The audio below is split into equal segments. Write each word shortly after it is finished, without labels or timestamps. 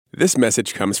This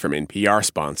message comes from NPR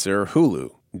sponsor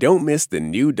Hulu. Don't miss the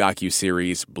new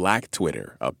docuseries Black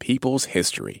Twitter, A People's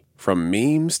History. From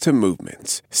memes to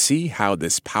movements, see how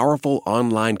this powerful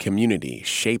online community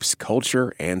shapes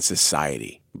culture and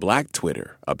society. Black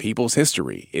Twitter, A People's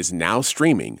History is now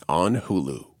streaming on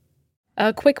Hulu.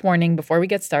 A quick warning before we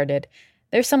get started.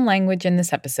 There's some language in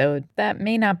this episode that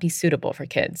may not be suitable for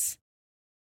kids.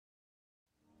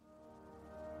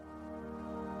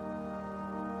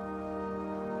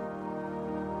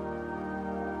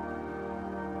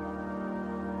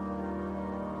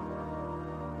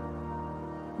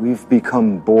 We've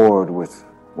become bored with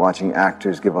watching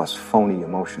actors give us phony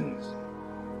emotions.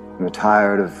 We're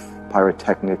tired of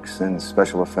pyrotechnics and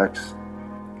special effects.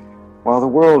 While the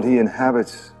world he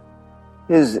inhabits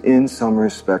is, in some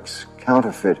respects,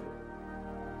 counterfeit,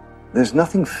 there's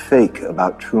nothing fake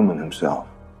about Truman himself.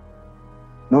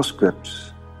 No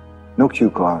scripts, no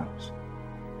cue cards.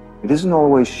 It isn't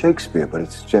always Shakespeare, but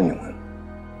it's genuine.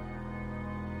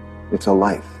 It's a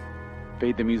life.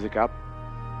 Fade the music up.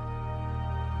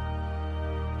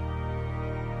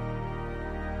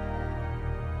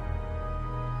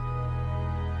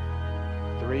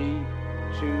 Three,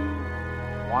 two,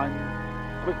 one.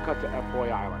 Quick cut to F-Boy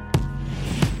Island.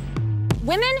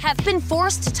 Women have been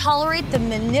forced to tolerate the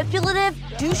manipulative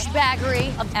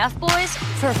douchebaggery of F-boys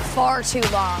for far too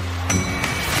long.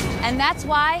 And that's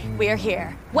why we're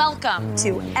here. Welcome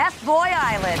to F-Boy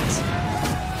Island.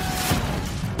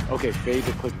 Okay, fade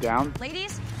the click down.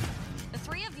 Ladies, the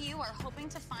three of you are hoping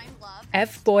to find love.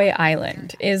 F-Boy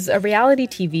Island is a reality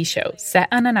TV show set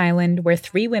on an island where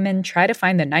three women try to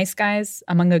find the nice guys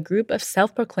among a group of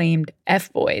self-proclaimed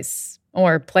F-boys,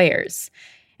 or players.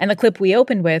 And the clip we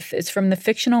opened with is from the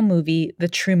fictional movie The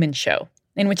Truman Show,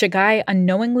 in which a guy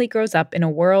unknowingly grows up in a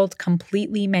world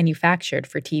completely manufactured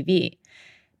for TV.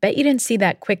 Bet you didn't see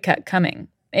that quick cut coming.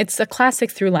 It's a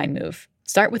classic throughline move.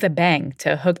 Start with a bang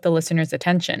to hook the listener's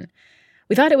attention.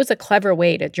 We thought it was a clever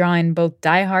way to draw in both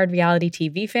diehard reality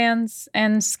TV fans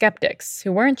and skeptics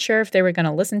who weren't sure if they were going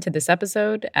to listen to this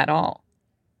episode at all.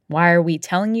 Why are we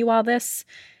telling you all this?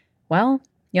 Well,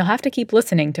 you'll have to keep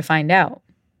listening to find out.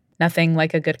 Nothing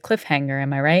like a good cliffhanger,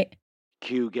 am I right?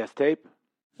 Cue guest tape.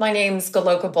 My name's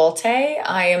Galoka Bolte.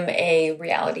 I am a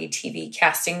reality TV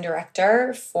casting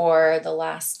director for the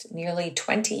last nearly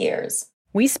 20 years.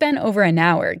 We spent over an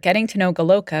hour getting to know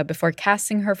Galoka before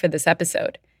casting her for this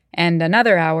episode, and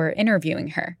another hour interviewing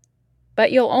her.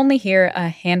 But you'll only hear a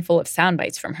handful of sound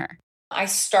bites from her. I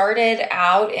started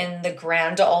out in the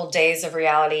grand old days of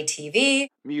reality TV.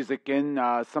 Music in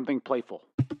something playful.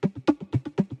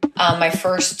 My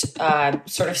first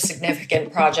sort of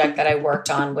significant project that I worked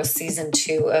on was season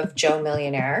 2 of Joe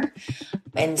Millionaire.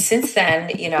 And since then,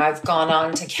 I've gone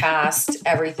on to cast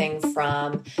everything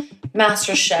from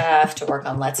MasterChef to work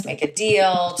on Let's Make a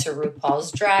Deal to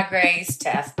RuPaul's Drag Race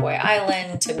to F-Boy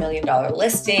Island to $1 Million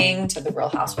Listing to The Real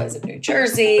Housewives of New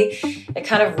Jersey. It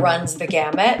kind of runs the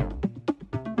gamut.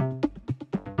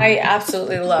 I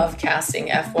absolutely love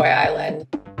casting F-Boy Island.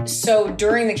 So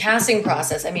during the casting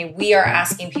process, we are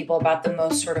asking people about the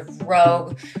most sort of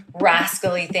rogue,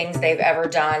 rascally things they've ever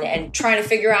done and trying to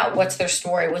figure out what's their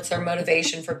story, what's their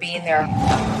motivation for being there.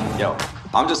 Yo,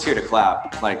 I'm just here to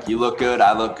clap. Like, you look good,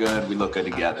 I look good, we look good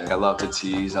together. I love to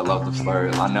tease, I love to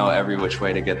flirt. I know every which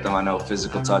way to get them. I know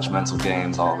physical touch, mental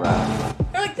games, all that.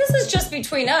 They're like, this is just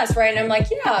between us, right? And I'm like,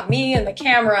 yeah, me and the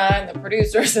camera and the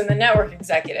producers and the network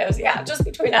executives. Yeah, just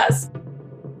between us.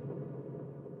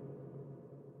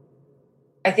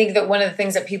 I think that one of the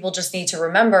things that people just need to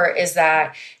remember is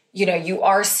that, you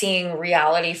are seeing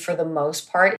reality for the most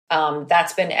part.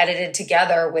 That's been edited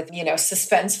together with,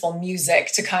 suspenseful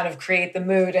music to kind of create the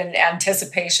mood and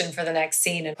anticipation for the next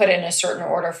scene and put in a certain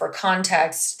order for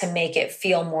context to make it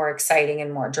feel more exciting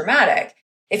and more dramatic.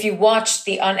 If you watched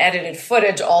the unedited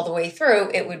footage all the way through,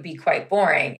 it would be quite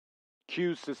boring.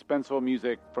 Cue suspenseful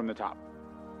music from the top.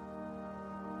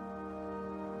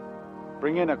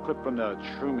 Bring in a clip from The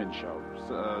Truman Show,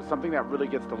 something that really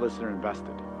gets the listener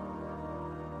invested.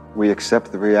 We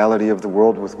accept the reality of the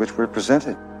world with which we're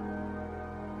presented.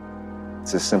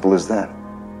 It's as simple as that.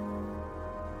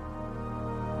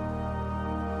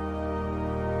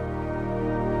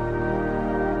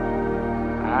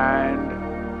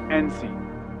 And end scene.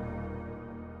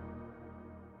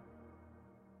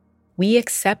 We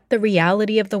accept the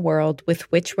reality of the world with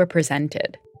which we're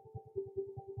presented.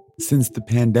 Since the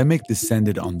pandemic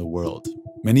descended on the world,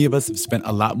 many of us have spent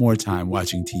a lot more time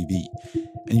watching TV.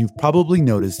 And you've probably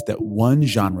noticed that one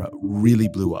genre really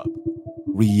blew up: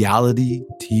 reality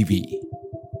TV.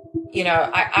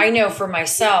 I know for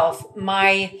myself,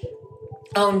 my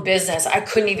own business, I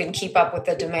couldn't even keep up with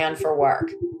the demand for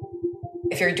work.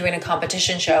 If you're doing a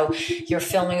competition show, you're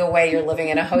filming away, you're living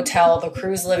in a hotel, the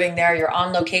crew's living there, you're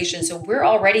on location. So we're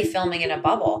already filming in a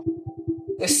bubble.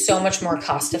 It was so much more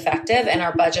cost effective, and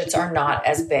our budgets are not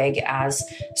as big as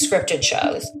scripted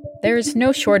shows. There's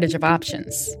no shortage of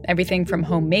options. Everything from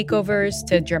home makeovers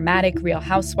to dramatic Real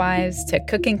Housewives to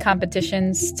cooking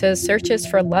competitions to searches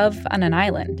for love on an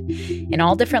island in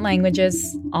all different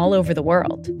languages all over the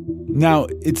world. Now,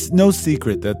 it's no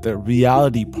secret that the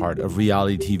reality part of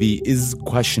reality TV is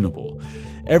questionable.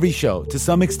 Every show, to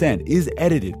some extent, is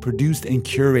edited, produced, and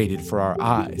curated for our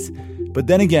eyes. But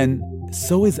then again,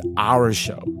 so is our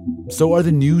show. So are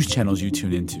the news channels you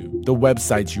tune into, the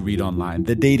websites you read online,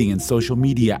 the dating and social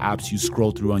media apps you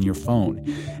scroll through on your phone.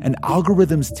 And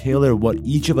algorithms tailor what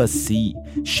each of us see,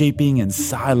 shaping and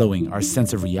siloing our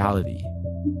sense of reality.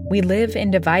 We live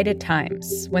in divided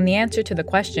times when the answer to the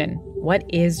question, what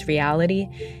is reality,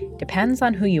 depends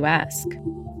on who you ask.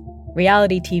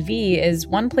 Reality TV is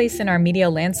one place in our media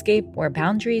landscape where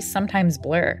boundaries sometimes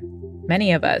blur.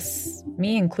 Many of us,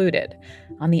 me included,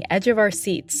 on the edge of our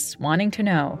seats, wanting to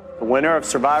know. The winner of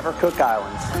Survivor Cook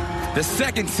Islands. The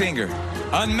second singer,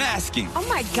 Unmasking. Oh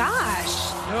my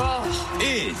gosh.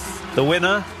 Is. The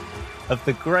winner of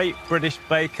the Great British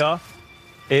Bake Off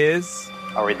is...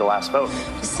 I'll read the last vote.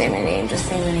 Just say my name, just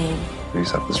say my name. Will you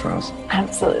accept this rose?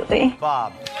 Absolutely.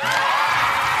 Bob.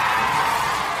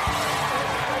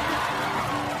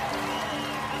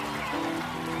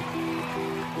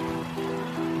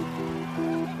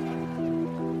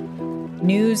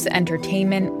 News,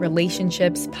 entertainment,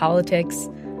 relationships, politics,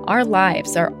 our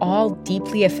lives are all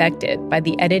deeply affected by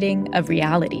the editing of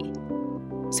reality.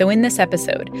 So in this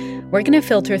episode, we're going to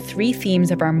filter 3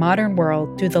 themes of our modern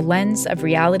world through the lens of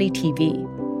reality TV: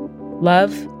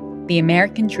 love, the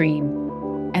American dream,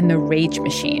 and the rage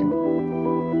machine.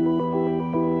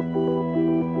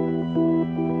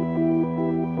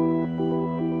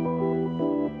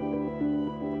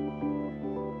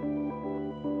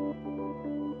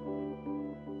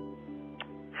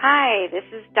 Hi, this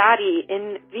is Dottie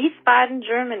in Wiesbaden,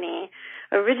 Germany,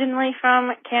 originally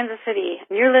from Kansas City,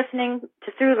 and you're listening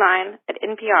to Throughline at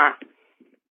NPR.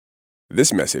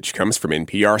 This message comes from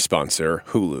NPR sponsor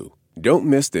Hulu. Don't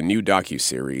miss the new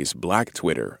docuseries Black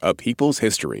Twitter, A People's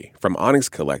History from Onyx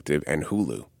Collective and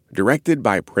Hulu. Directed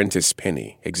by Prentice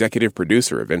Penny, executive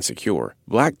producer of Insecure,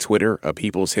 Black Twitter, A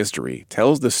People's History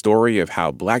tells the story of how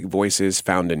Black voices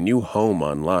found a new home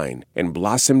online and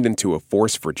blossomed into a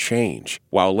force for change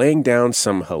while laying down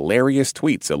some hilarious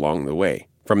tweets along the way.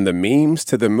 From the memes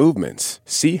to the movements,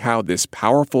 see how this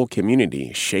powerful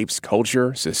community shapes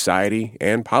culture, society,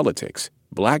 and politics.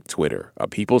 Black Twitter, A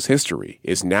People's History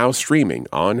is now streaming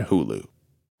on Hulu.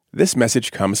 This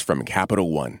message comes from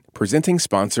Capital One, presenting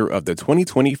sponsor of the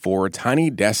 2024 Tiny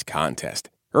Desk Contest.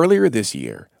 Earlier this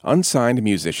year, unsigned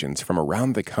musicians from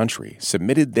around the country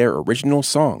submitted their original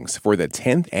songs for the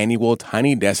 10th annual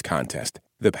Tiny Desk Contest.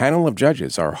 The panel of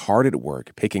judges are hard at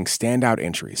work picking standout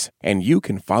entries, and you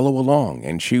can follow along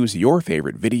and choose your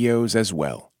favorite videos as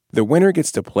well. The winner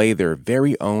gets to play their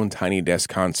very own Tiny Desk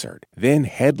concert, then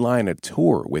headline a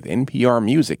tour with NPR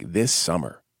Music this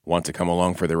summer. Want to come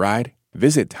along for the ride?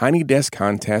 Visit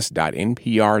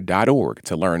tinydeskcontest.npr.org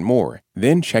to learn more.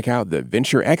 Then check out the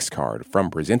Venture X card from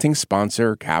presenting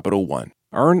sponsor Capital One.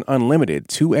 Earn unlimited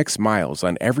 2x miles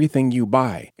on everything you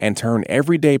buy and turn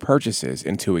everyday purchases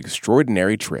into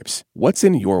extraordinary trips. What's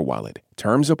in your wallet?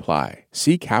 Terms apply.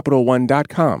 See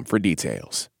CapitalOne.com for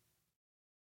details.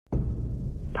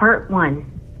 Part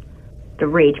 1. The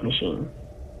Rage Machine.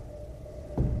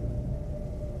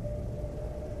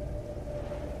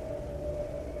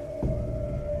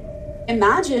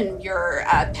 Imagine you're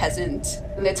a peasant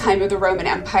in the time of the Roman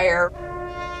Empire.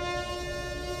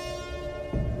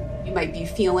 You might be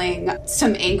feeling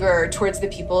some anger towards the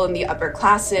people in the upper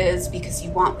classes because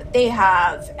you want what they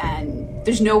have, and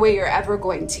there's no way you're ever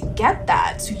going to get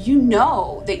that. So you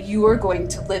know that you are going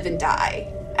to live and die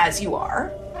as you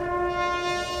are.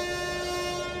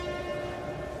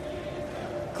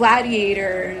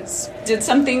 Gladiators did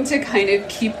something to kind of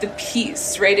keep the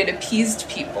peace, right? It appeased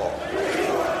people.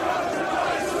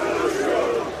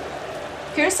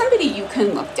 Here's somebody you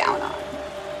can look down on.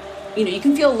 You know, you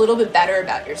can feel a little bit better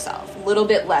about yourself, a little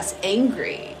bit less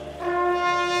angry.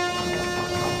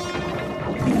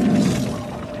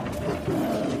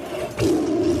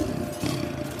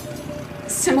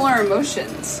 Similar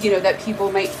emotions, you know, that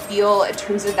people might feel in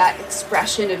terms of that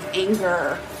expression of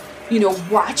anger, you know,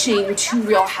 watching 2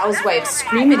 Real Housewives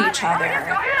scream at each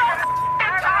other.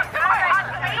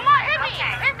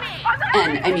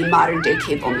 And I mean, modern day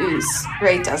cable news,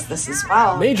 right, does this as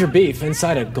well. Major beef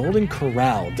inside a Golden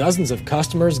Corral. Dozens of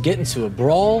customers get into a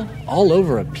brawl all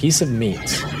over a piece of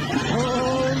meat.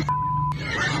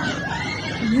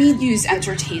 We use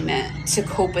entertainment to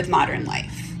cope with modern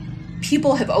life.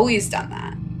 People have always done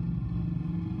that.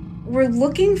 We're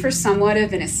looking for somewhat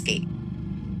of an escape.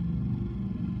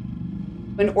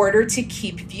 In order to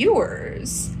keep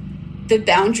viewers, the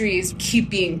boundaries keep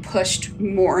being pushed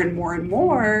more and more and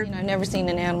more. I've never seen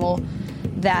an animal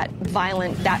that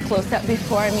violent, that close up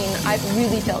before. I mean, I've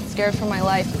really felt scared for my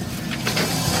life.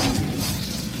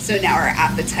 So now our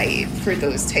appetite for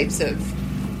those types of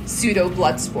pseudo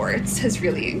blood sports has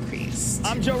really increased.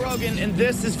 I'm Joe Rogan, and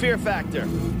this is Fear Factor.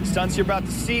 The stunts you're about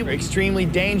to see are extremely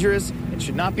dangerous and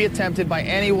should not be attempted by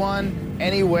anyone,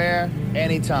 anywhere,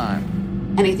 anytime.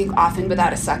 And I think often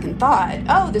without a second thought,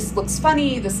 oh, this looks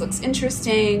funny, this looks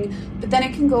interesting, but then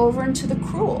it can go over into the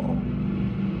cruel.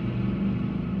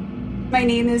 My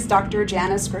name is Dr.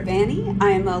 Jana Scrivani.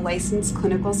 I am a licensed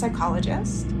clinical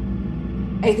psychologist.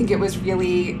 I think it was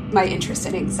really my interest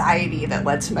in anxiety that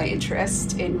led to my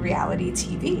interest in reality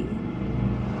TV.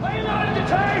 Are you not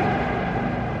entertained?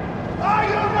 Are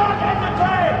you not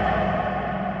entertained?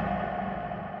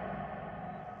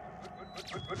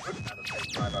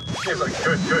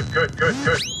 Good.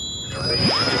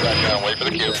 Wait for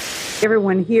the cue.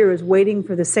 Everyone here is waiting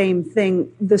for the same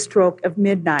thing, the stroke of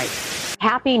midnight.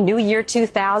 Happy New Year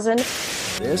 2000.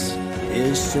 This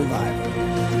is Survivor.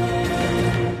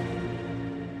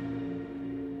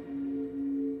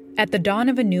 At the dawn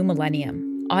of a new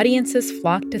millennium, audiences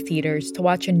flocked to theaters to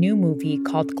watch a new movie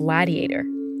called Gladiator,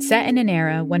 set in an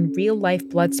era when real-life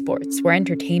blood sports were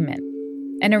entertainment,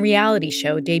 and a reality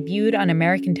show debuted on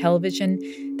American television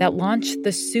that launched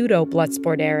the pseudo-blood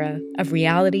sport era of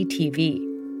reality TV.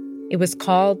 It was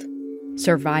called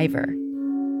Survivor.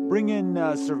 Bring in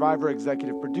Survivor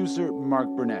executive producer Mark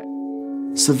Burnett.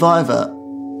 Survivor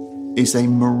is a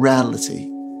morality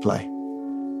play.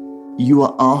 You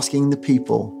are asking the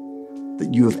people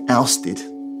that you have ousted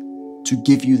to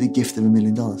give you the gift of $1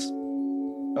 million.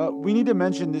 We need to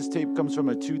mention this tape comes from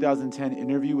a 2010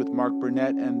 interview with Mark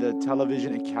Burnett and the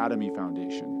Television Academy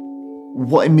Foundation.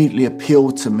 What immediately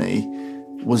appealed to me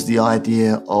was the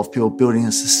idea of people building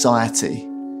a society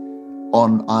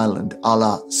on Ireland, a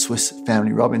la Swiss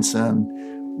Family Robinson,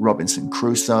 Robinson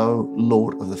Crusoe,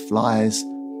 Lord of the Flies.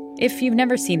 If you've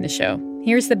never seen the show,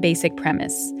 here's the basic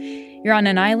premise. You're on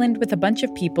an island with a bunch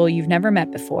of people you've never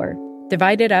met before,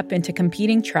 divided up into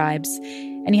competing tribes,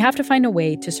 and you have to find a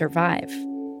way to survive.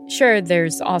 Sure,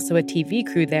 there's also a TV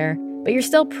crew there, but you're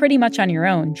still pretty much on your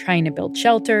own, trying to build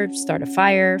shelter, start a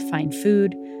fire, find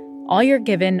food. All you're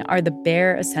given are the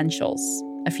bare essentials,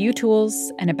 a few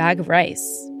tools, and a bag of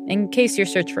rice, in case your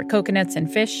search for coconuts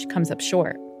and fish comes up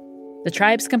short. The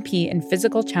tribes compete in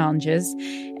physical challenges,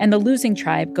 and the losing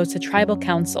tribe goes to tribal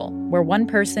council, where one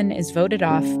person is voted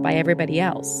off by everybody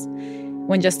else.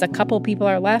 When just a couple people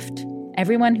are left,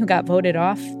 everyone who got voted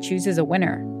off chooses a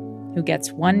winner, who gets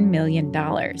 $1 million.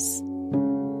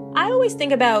 I always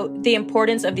think about the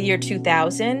importance of the year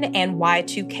 2000 and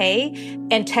Y2K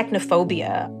and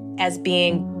technophobia as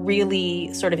being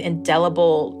really sort of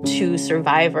indelible to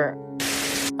Survivor.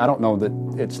 I don't know that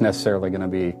it's necessarily going to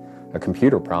be a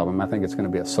computer problem. I think it's going to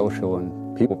be a social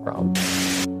and people problem.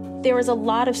 There was a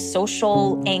lot of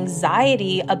social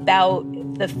anxiety about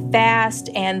the fast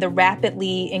and the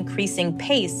rapidly increasing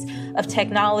pace of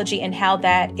technology and how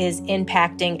that is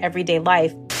impacting everyday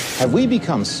life. Have we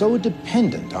become so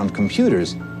dependent on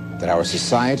computers that our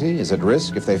society is at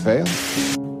risk if they fail?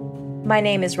 My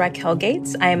name is Raquel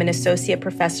Gates. I am an associate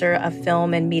professor of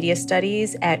film and media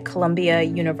studies at Columbia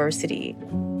University.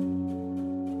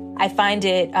 I find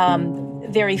it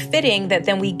very fitting that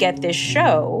then we get this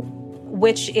show,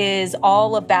 which is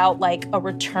all about like a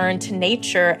return to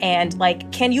nature and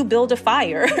like, can you build a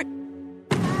fire?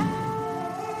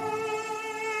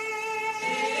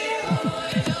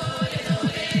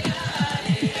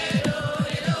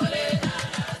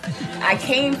 I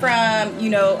came from,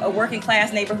 a working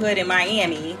class neighborhood in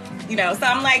Miami, so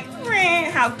I'm like,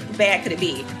 how bad could it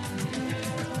be?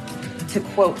 To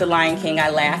quote The Lion King, I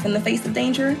laugh in the face of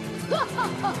danger.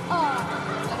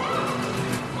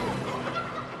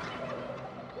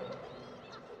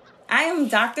 I am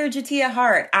Dr. Jatia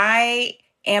Hart. I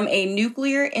am a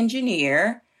nuclear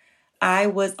engineer. I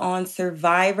was on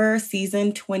Survivor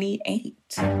season 28.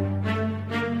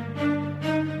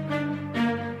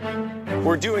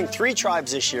 We're doing 3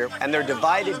 tribes this year, and they're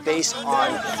divided based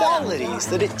on qualities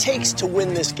that it takes to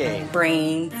win this game.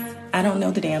 Brains. I don't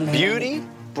know the damn name. Beauty,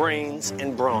 brains,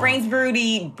 and brawn. Brains,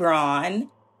 Broody, brawn.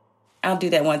 I'll do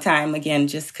that one time again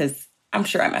just because I'm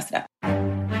sure I messed it up.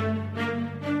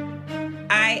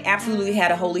 I absolutely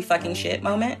had a holy fucking shit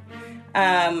moment.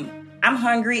 I'm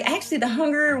hungry. Actually, the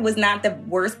hunger was not the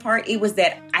worst part. It was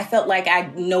that I felt like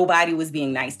nobody was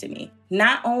being nice to me.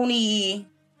 Not only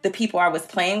the people I was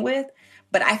playing with,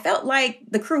 but I felt like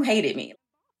the crew hated me.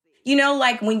 You know,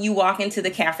 like when you walk into the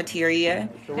cafeteria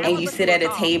and you sit at a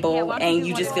table and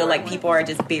you just feel like people are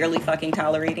just barely fucking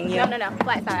tolerating you? No.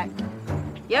 Flat side.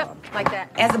 Yep, like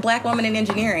that. As a Black woman in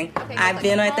engineering, I've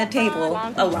been at that table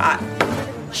a lot.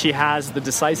 She has the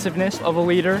decisiveness of a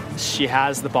leader. She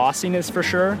has the bossiness for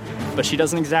sure, but she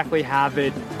doesn't exactly have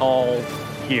it all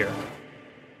here.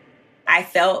 I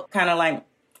felt kind of like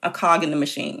a cog in the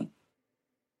machine.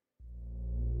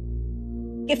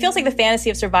 It feels like the fantasy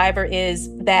of Survivor is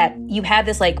that you have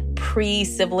this like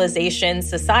pre-civilization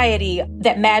society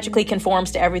that magically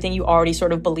conforms to everything you already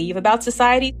sort of believe about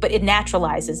society, but it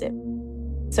naturalizes it.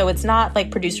 So it's not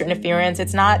like producer interference.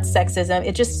 It's not sexism.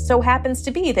 It just so happens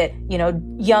to be that, you know,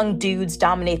 young dudes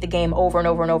dominate the game over and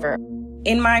over and over.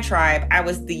 In my tribe, I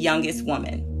was the youngest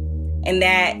woman. And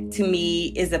that, to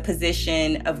me, is a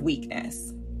position of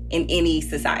weakness in any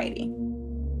society.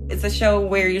 It's a show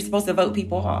where you're supposed to vote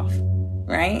people off,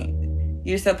 right?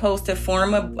 You're supposed to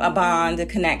form a bond, a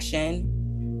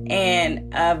connection.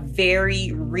 And a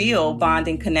very real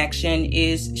bonding connection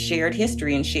is shared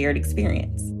history and shared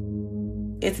experience.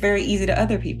 It's very easy to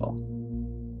other people.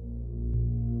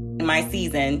 In my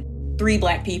season, 3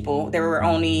 Black people, there were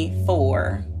only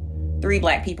 4. 3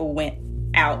 Black people went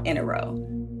out in a row.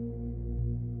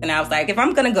 And I was like, if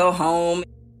I'm gonna go home,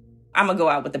 I'm gonna go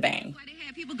out with a bang. Why they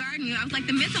had people guarding you? I was like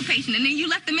the mental patient, and then you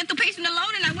left the mental patient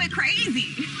alone, and I went crazy.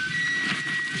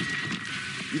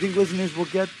 You think listeners will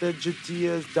get that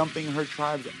J'Tia's dumping her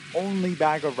tribe's only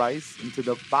bag of rice into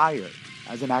the fire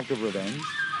as an act of revenge?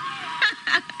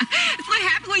 It's what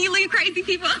happens when you leave crazy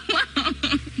people alone.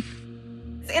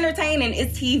 It's entertaining.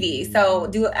 It's TV. So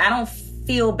I don't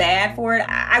feel bad for it.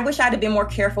 I wish I'd have been more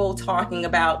careful talking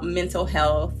about mental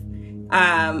health.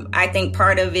 I think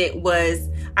part of it was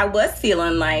I was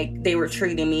feeling like they were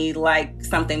treating me like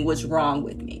something was wrong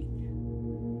with me.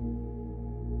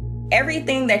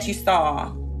 Everything that you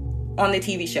saw on the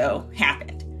TV show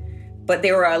happened, but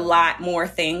there were a lot more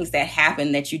things that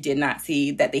happened that you did not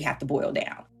see that they have to boil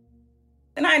down.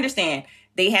 And I understand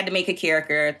they had to make a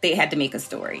character, they had to make a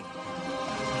story.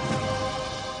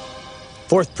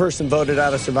 4th person voted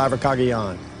out of Survivor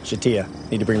Cagayan. J'Tia,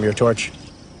 need to bring me your torch.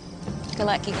 Good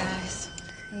luck, you guys.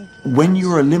 When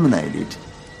you're eliminated,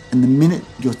 and the minute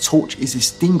your torch is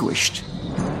extinguished,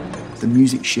 the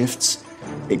music shifts.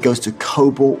 It goes to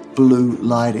cobalt blue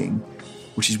lighting,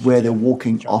 which is where they're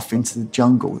walking off into the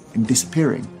jungle and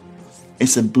disappearing.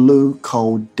 It's a blue,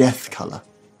 cold death color.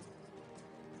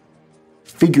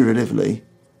 Figuratively,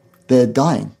 they're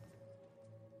dying.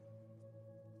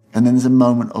 And then there's a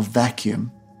moment of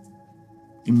vacuum,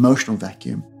 emotional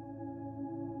vacuum.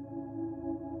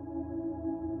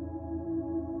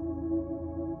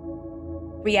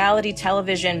 Reality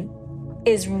television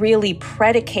is really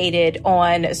predicated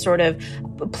on sort of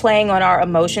playing on our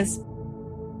emotions.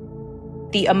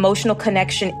 The emotional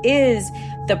connection is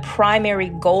the primary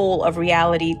goal of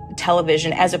reality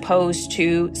television as opposed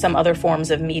to some other forms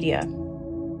of media.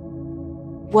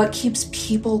 What keeps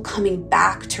people coming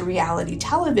back to reality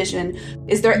television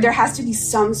is there has to be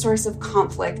some source of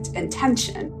conflict and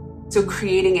tension. So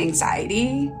creating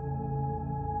anxiety.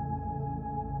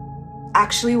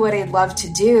 Actually, what I'd love to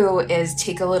do is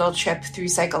take a little trip through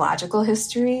psychological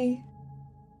history.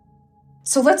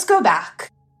 So let's go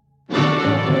back.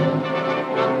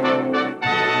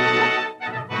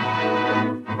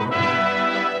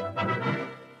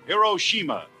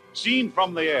 Hiroshima, seen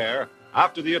from the air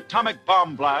after the atomic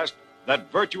bomb blast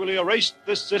that virtually erased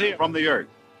this city from the earth.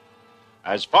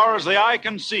 As far as the eye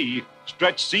can see,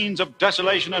 stretch scenes of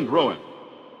desolation and ruin.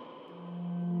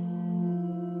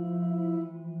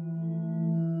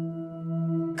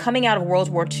 Coming out of World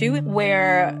War II,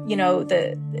 where, you know,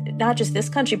 not just this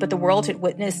country, but the world had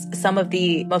witnessed some of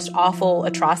the most awful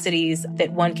atrocities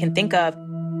that one can think of.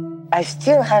 I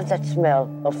still have that smell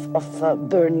of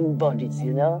burning bodies,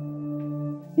 you know,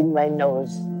 in my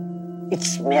nose. It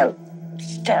smells.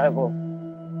 It's terrible.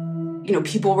 You know,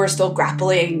 people were still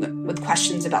grappling with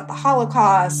questions about the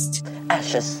Holocaust.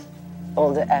 Ashes.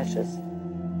 All the ashes.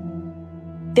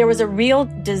 There was a real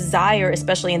desire,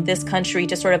 especially in this country,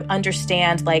 to sort of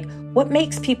understand, like, what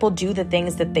makes people do the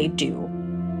things that they do?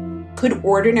 Could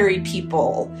ordinary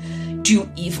people do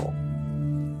evil?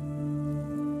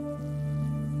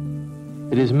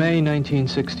 It is May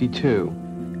 1962.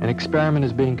 An experiment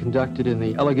is being conducted in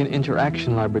the Elegant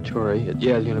Interaction Laboratory at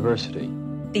Yale University.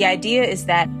 The idea is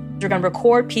that We're going to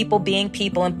record people being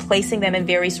people and placing them in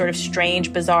very sort of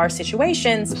strange, bizarre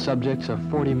situations. The subjects are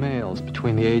 40 males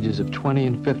between the ages of 20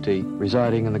 and 50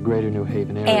 residing in the greater New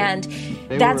Haven area. And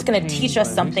that's going to teach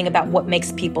us something about what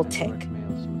makes people tick.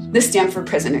 The Stanford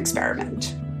Prison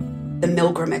Experiment, the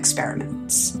Milgram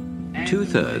experiments.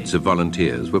 2/3 of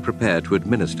volunteers were prepared to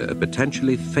administer a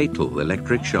potentially fatal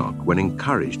electric shock when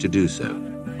encouraged to do so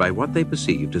by what they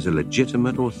perceived as a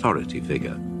legitimate authority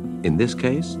figure. In this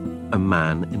case, a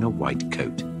man in a white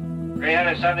coat.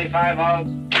 375 volts.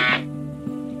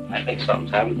 I think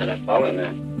something's happened to that ball in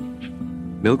there.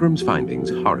 Milgram's findings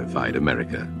horrified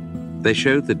America. They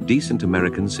showed that decent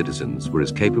American citizens were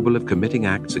as capable of committing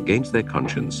acts against their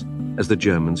conscience as the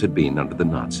Germans had been under the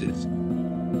Nazis.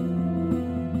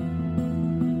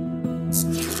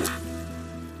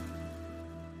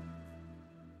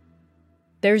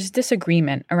 There's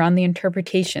disagreement around the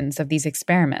interpretations of these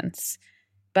experiments,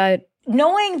 but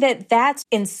knowing that that's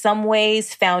in some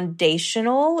ways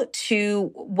foundational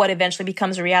to what eventually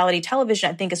becomes reality television,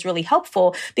 I think is really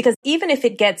helpful, because even if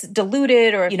it gets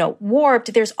diluted or,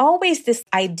 warped, there's always this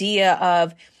idea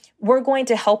of we're going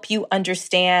to help you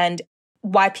understand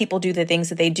why people do the things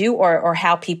that they do or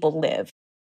how people live.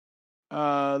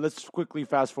 Let's quickly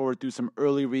fast forward through some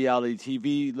early reality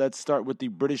TV. Let's start with the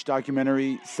British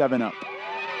documentary 7 Up.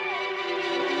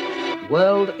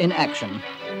 World in Action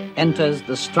enters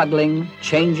the struggling,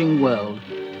 changing world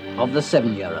of the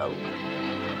 7-year-old.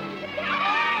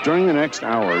 During the next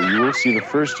hour, you will see the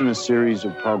first in a series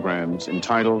of programs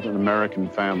entitled An American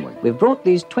Family. We've brought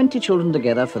these 20 children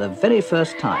together for the very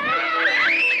first time.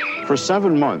 For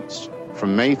 7 months,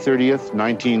 from May 30th,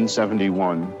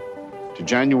 1971 to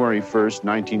January 1st,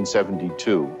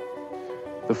 1972,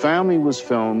 the family was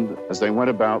filmed as they went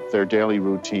about their daily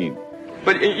routine.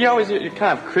 But you're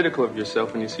kind of critical of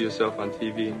yourself when you see yourself on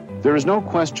TV. There is no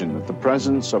question that the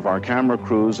presence of our camera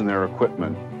crews and their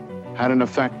equipment had an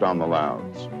effect on the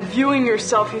Louds. Viewing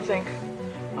yourself, you think,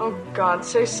 oh God,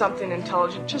 say something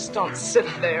intelligent, just don't sit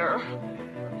there.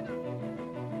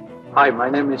 Hi,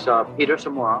 my name is Peter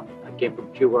Zamora. I came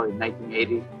from Cuba in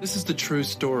 1980. This is the true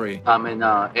story. I'm an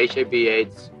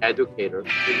HIV/AIDS educator.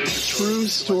 True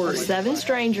story. 7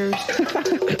 strangers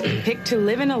picked to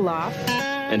live in a loft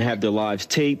and have their lives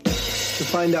taped to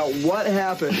find out what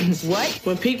happens. What?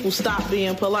 When people stop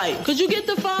being polite. Could you get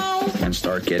the phone? And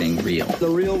start getting real. The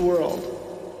real world.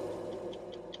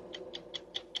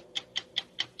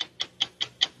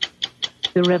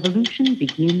 The revolution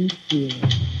begins here.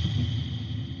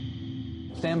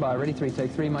 Stand by, ready 3,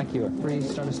 take 3, mic cue. 3,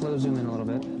 start to slow zoom in a little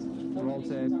bit. Roll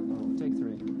tape, take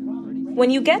 3.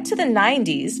 When you get to the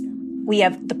 90s, we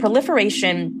have the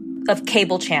proliferation of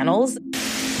cable channels.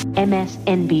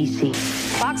 MSNBC.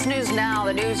 Fox News Now,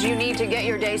 the news you need to get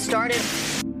your day started.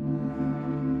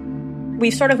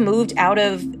 We've sort of moved out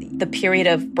of the period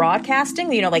of broadcasting,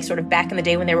 like sort of back in the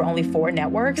day when there were only 4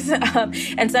 networks.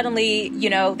 And suddenly,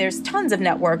 there's tons of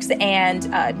networks, and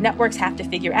networks have to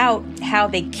figure out how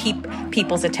they keep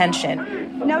people's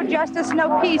attention. No justice,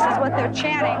 no peace is what they're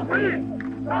chanting.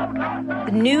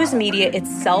 The news media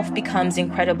itself becomes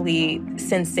incredibly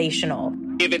sensational.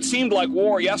 If it seemed like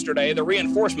war yesterday, the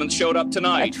reinforcements showed up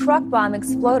tonight. A truck bomb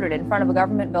exploded in front of a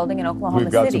government building in Oklahoma City.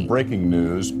 We've got some breaking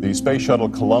news. The space shuttle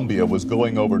Columbia was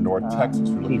going over North Texas.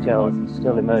 Details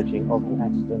still emerging of the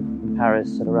accident in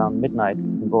Paris at around midnight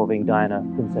involving Diana,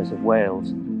 Princess of Wales.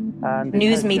 And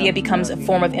news media becomes a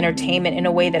form of entertainment in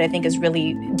a way that I think is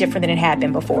really different than it had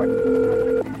been before.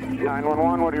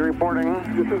 911, what are you reporting?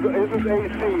 This is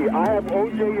AC. I have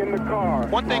OJ in the car.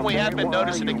 One thing we have been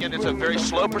noticing, again, is a very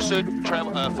slow pursuit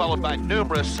followed by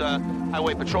numerous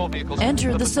highway patrol vehicles.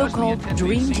 Enter the so-called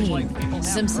Dream Team,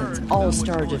 Simpsons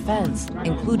all-star defense,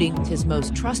 including his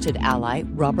most trusted ally,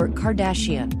 Robert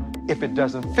Kardashian. If it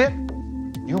doesn't fit,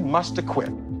 you must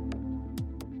acquit.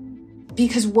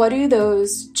 Because what do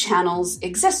those channels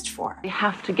exist for? They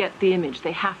have to get the image.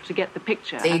 They have to get the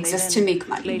picture. They exist to make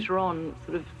money. Later on,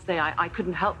 sort of say, I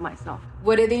couldn't help myself.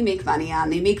 What do they make money on?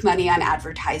 They make money on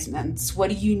advertisements. What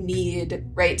do you need,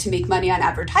 right, to make money on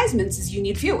advertisements is you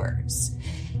need viewers.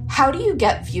 How do you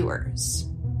get viewers?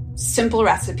 Simple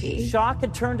recipe. Shock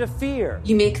had turned to fear.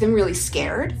 You make them really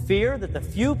scared. Fear that the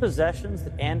few possessions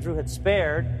that Andrew had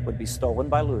spared would be stolen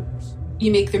by looters.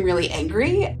 You make them really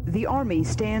angry. The Army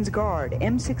stands guard,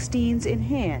 M16s in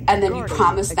hand. And then you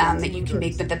promise them that you can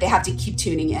make them, that they have to keep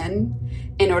tuning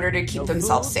in order to keep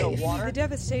themselves safe. The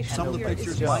devastation. Some of the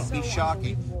pictures might be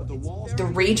shocking, but the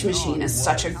rage machine is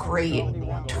such a great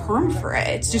term for it.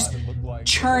 It's just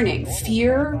churning,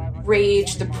 fear,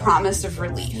 rage, the promise of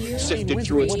relief. Sifted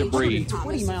through its debris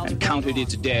and counted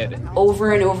its dead.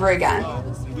 Over and over again.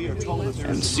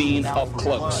 And seen up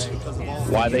close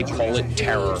why they call it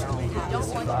terror.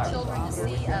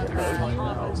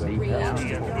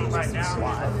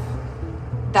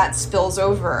 That spills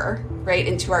over, right,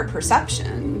 into our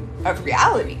perception of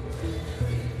reality.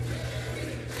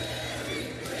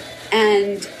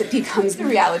 And it becomes the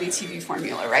reality TV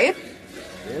formula, right?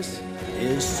 This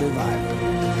is Survivor.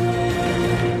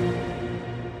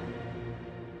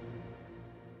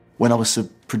 When I was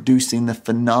producing the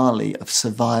finale of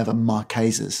Survivor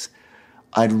Marquesas,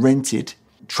 I'd rented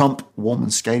Trump Woman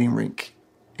Skating Rink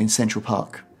in Central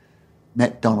Park.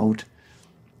 Met Donald.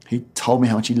 He told me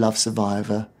how much he loved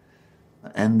Survivor,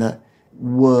 and that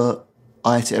were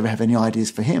I to ever have any ideas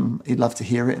for him, he'd love to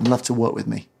hear it and love to work with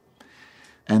me.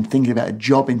 And thinking about a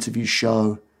job interview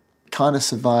show, kind of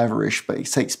Survivor-ish, but it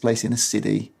takes place in a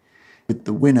city, with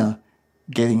the winner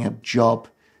getting a job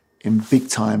in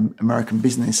big-time American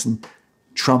business, and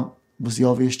Trump was the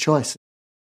obvious choice.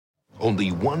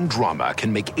 Only one drama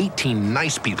can make 18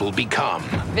 nice people become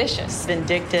vicious,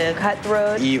 vindictive,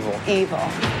 cutthroat, evil.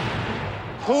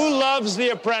 Who loves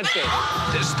The Apprentice?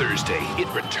 This Thursday, it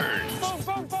returns.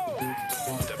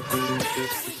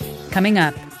 Coming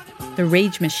up, the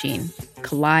Rage Machine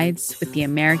collides with the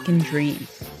American dream.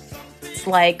 It's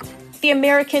like the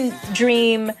American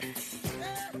dream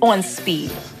on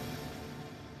speed.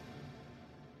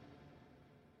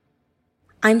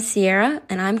 I'm Sierra,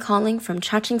 and I'm calling from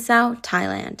Chachoengsao,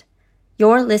 Thailand.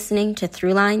 You're listening to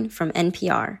Throughline from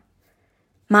NPR.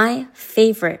 My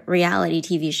favorite reality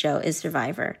TV show is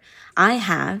Survivor. I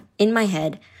have, in my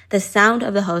head, the sound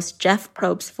of the host Jeff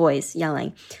Probst's voice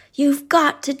yelling, "You've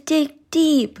got to dig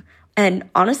deep," and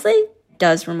honestly,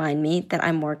 does remind me that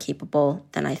I'm more capable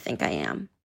than I think I am.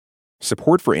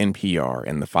 Support for NPR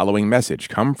and the following message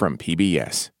come from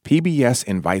PBS. PBS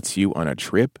invites you on a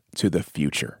trip to the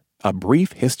future. A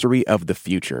Brief History of the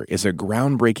Future is a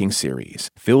groundbreaking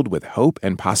series filled with hope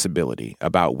and possibility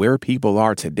about where people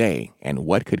are today and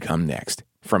what could come next.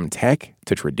 From tech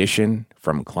to tradition,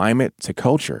 from climate to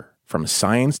culture, from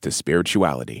science to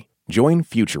spirituality. Join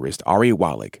futurist Ari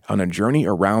Wallach on a journey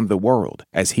around the world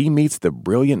as he meets the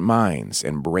brilliant minds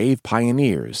and brave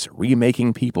pioneers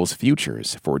remaking people's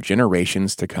futures for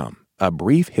generations to come. A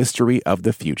Brief History of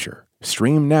the Future.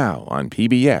 Stream now on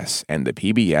PBS and the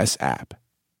PBS app.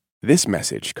 This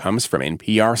message comes from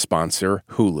NPR sponsor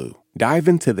Hulu. Dive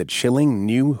into the chilling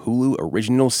new Hulu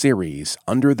original series,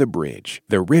 Under the Bridge,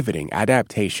 the riveting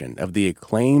adaptation of the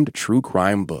acclaimed true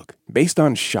crime book. Based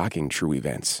on shocking true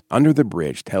events, Under the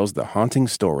Bridge tells the haunting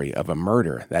story of a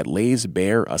murder that lays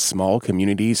bare a small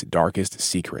community's darkest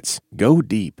secrets. Go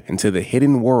deep into the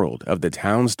hidden world of the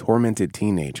town's tormented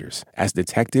teenagers as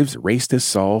detectives race to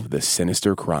solve the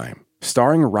sinister crime.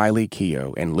 Starring Riley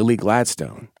Keough and Lily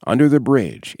Gladstone, Under the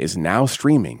Bridge is now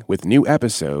streaming with new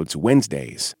episodes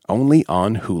Wednesdays, only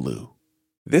on Hulu.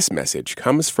 This message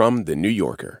comes from The New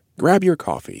Yorker. Grab your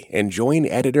coffee and join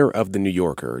editor of The New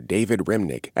Yorker, David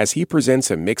Remnick, as he presents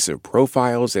a mix of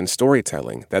profiles and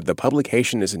storytelling that the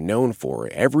publication is known for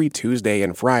every Tuesday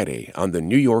and Friday on The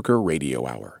New Yorker Radio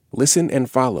Hour. Listen and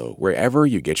follow wherever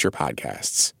you get your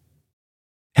podcasts.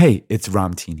 Hey, it's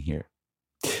Ramteen here.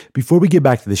 Before we get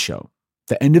back to the show,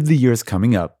 the end of the year is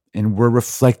coming up, and we're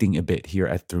reflecting a bit here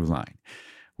at Throughline.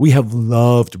 We have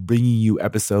loved bringing you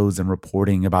episodes and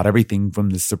reporting about everything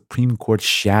from the Supreme Court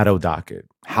shadow docket,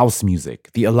 house music,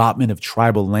 the allotment of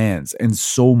tribal lands, and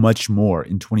so much more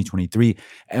in 2023,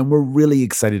 and we're really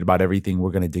excited about everything we're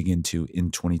going to dig into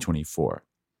in 2024.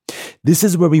 This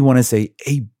is where we want to say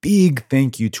a big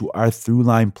thank you to our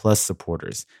Throughline Plus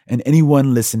supporters and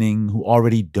anyone listening who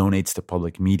already donates to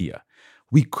public media.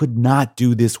 We could not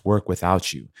do this work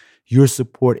without you. Your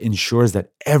support ensures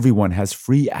that everyone has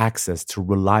free access to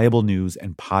reliable news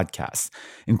and podcasts,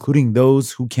 including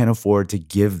those who can't afford to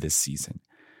give this season.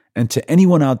 And to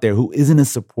anyone out there who isn't a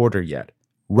supporter yet,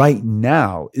 right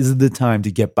now is the time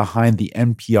to get behind the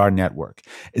NPR network,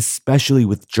 especially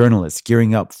with journalists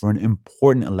gearing up for an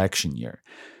important election year.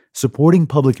 Supporting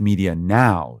public media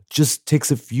now just takes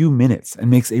a few minutes and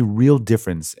makes a real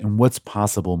difference in what's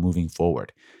possible moving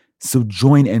forward. So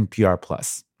join NPR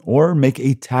Plus or make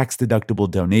a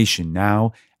tax-deductible donation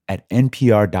now at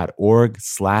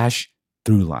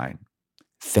npr.org/throughline.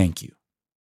 Thank you.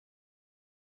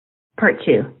 Part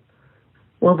 2.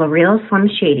 Will the real Slim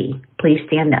Shady please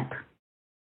stand up?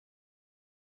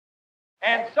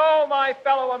 And so, my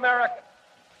fellow Americans,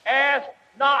 ask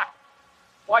not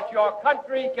what your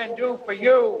country can do for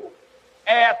you.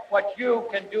 Ask what you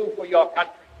can do for your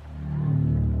country.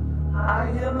 I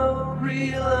am a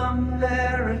real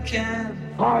American.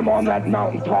 I'm on that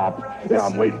mountaintop, and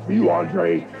I'm waiting for you,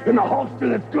 Andre, in the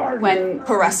Halston garden. When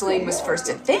pro wrestling was first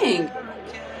a thing,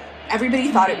 everybody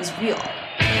thought it was real.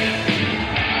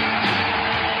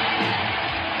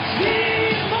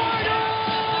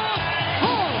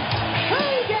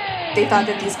 They thought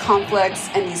that these conflicts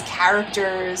and these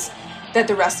characters that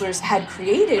the wrestlers had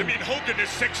created, I mean, Hogan is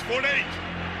 6'8",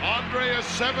 Andre is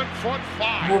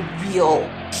 7'5", were real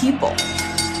people.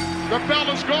 The bell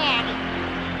is gone.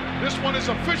 This one is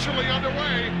officially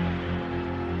underway.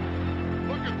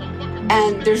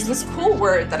 And there's this cool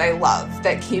word that I love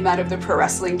that came out of the pro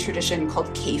wrestling tradition called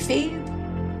kayfabe.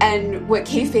 And what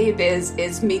kayfabe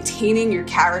is maintaining your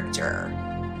character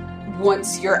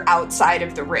once you're outside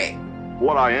of the ring.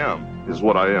 What I am is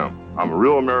what I am. I'm a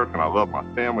real American. I love my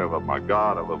family. I love my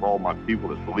God. I love all my people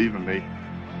that believe in me.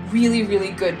 Really,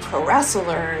 really good pro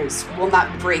wrestlers will not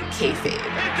break kayfabe. The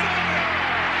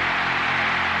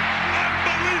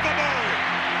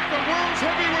world's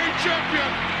heavyweight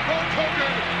champion, Hulk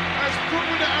Hogan, has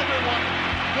proven to everyone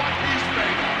what he's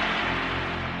made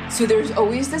of. So there's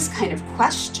always this kind of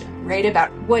question, right,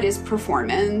 about what is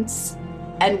performance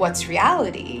and what's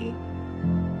reality.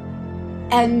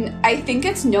 And I think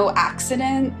it's no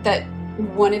accident that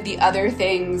one of the other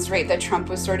things, right, that Trump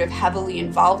was sort of heavily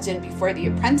involved in before The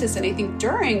Apprentice, and I think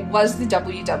during, was the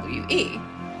WWE.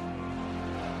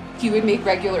 He would make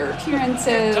regular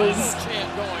appearances.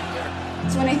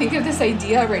 So when I think of this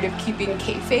idea, right, of keeping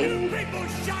kayfabe,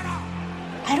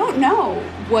 I don't know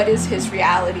what is his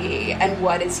reality and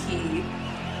what is he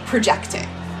projecting.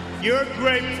 Your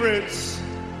grapefruits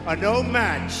are no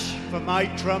match for my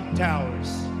Trump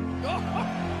Towers.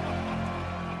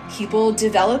 People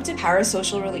developed a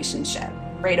parasocial relationship,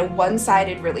 right, a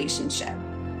one-sided relationship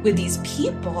with these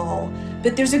people,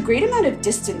 but there's a great amount of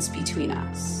distance between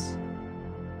us.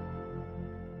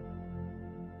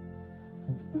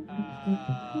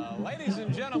 Ladies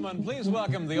and gentlemen, please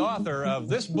welcome the author of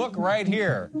this book right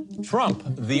here, Trump,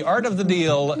 The Art of the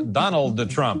Deal, Donald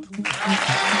Trump.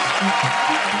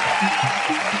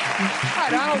 Hi,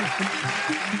 Donald.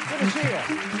 Good to see you.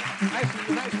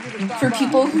 Nice of you to stop For by.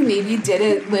 people who maybe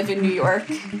didn't live in New York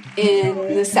in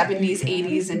the 70s,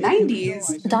 80s, and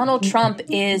 90s, Donald Trump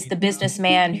is the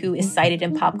businessman who is cited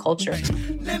in pop culture.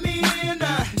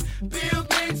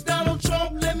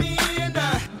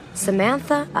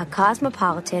 Samantha, a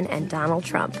cosmopolitan, and Donald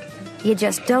Trump. You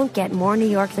just don't get more New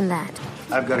York than that.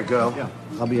 I've got to go. Yeah.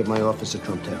 I'll be at my office at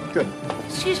Trump Tower. Good.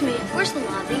 Excuse me, where's the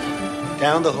lobby?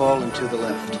 Down the hall and to the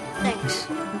left. Thanks.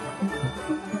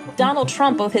 Donald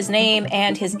Trump, both his name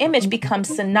and his image, become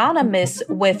synonymous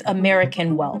with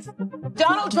American wealth.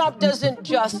 Donald Trump doesn't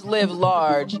just live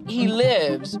large. He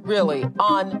lives, really,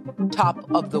 on top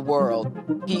of the world.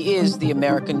 He is the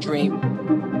American dream.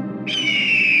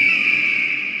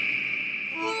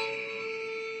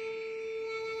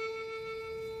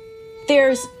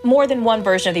 There's more than one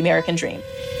version of the American dream.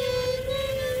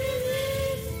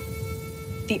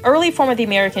 The early form of the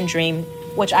American dream,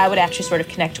 which I would actually sort of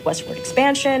connect to westward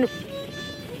expansion,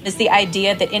 is the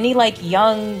idea that any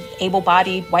young,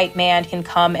 able-bodied white man can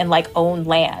come and own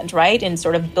land, right? And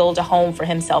sort of build a home for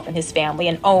himself and his family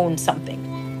and own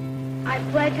something. I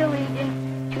pledge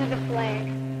allegiance to the flag.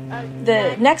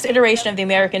 The next iteration of the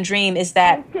American dream is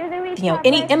that,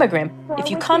 any immigrant, if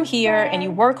you come here and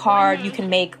you work hard, you can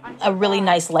make a really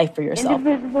nice life for yourself.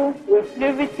 Indivisible, with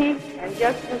liberty and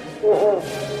justice for all.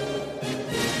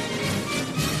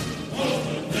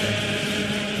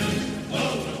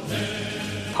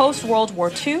 Post-World War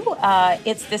II,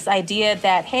 it's this idea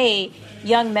that, hey,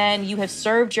 young men, you have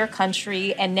served your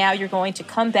country, and now you're going to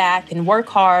come back and work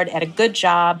hard at a good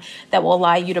job that will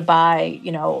allow you to buy,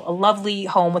 a lovely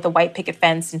home with a white picket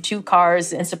fence and 2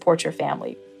 cars and support your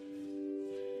family.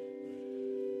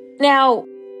 Now,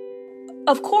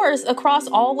 of course, across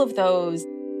all of those,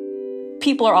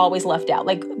 people are always left out.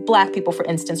 Black people, for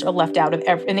instance, are left out of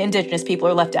and indigenous people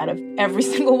are left out of every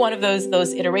single one of those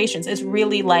iterations. It's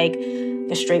really like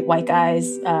a straight white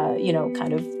guy's,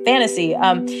 kind of fantasy.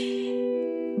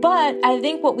 But I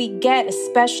think what we get,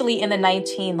 especially in the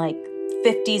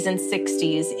 50s and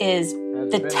 60s, is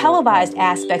the televised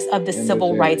aspects of the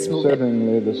civil rights movement.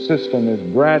 Certainly the system is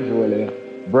gradually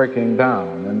breaking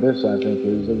down, and this, I think,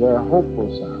 is a very hopeful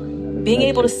sign. Being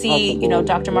able to see,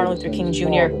 Dr. Martin Luther King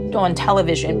Jr. on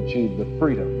television, to achieve the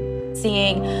freedom.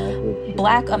 Seeing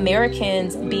Black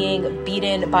Americans being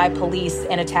beaten by police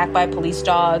and attacked by police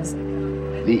dogs.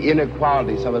 The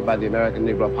inequality suffered by the American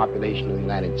Negro population in the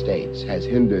United States has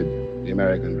hindered the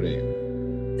American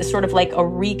dream. It's sort of like a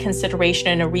reconsideration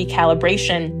and a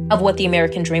recalibration of what the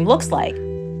American dream looks like.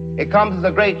 It comes as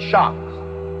a great shock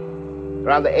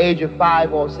around the age of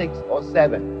 5 or 6 or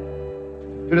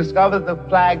 7, to discover that the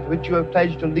flag to which you have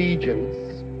pledged allegiance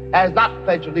has not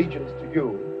pledged allegiance to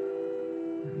you.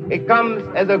 It comes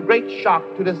as a great shock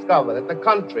to discover that the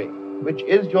country, which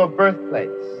is your birthplace,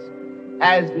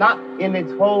 has not in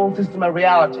its whole system of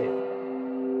reality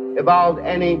evolved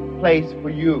any place for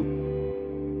you.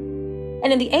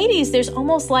 And in the 80s, there's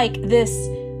almost like this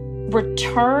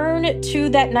return to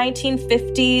that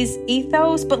 1950s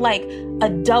ethos, but like a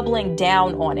doubling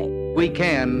down on it. We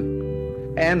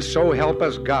can, and so help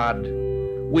us God,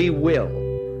 we will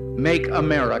make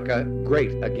America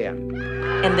great again.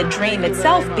 And the dream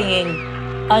itself being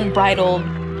unbridled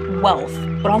wealth,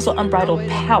 but also unbridled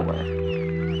power.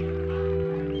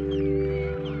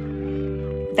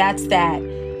 That's that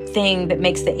thing that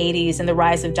makes the 80s and the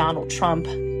rise of Donald Trump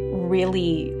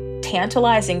really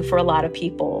tantalizing for a lot of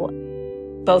people,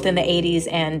 both in the 80s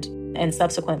and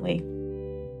subsequently.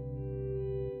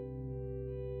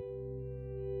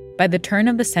 By the turn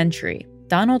of the century,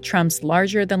 Donald Trump's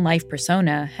larger-than-life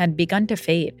persona had begun to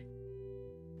fade.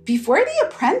 Before The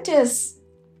Apprentice,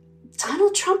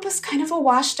 Donald Trump was kind of a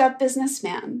washed-up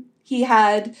businessman. He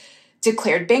had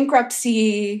declared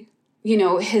bankruptcy,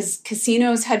 his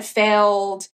casinos had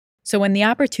failed. So when the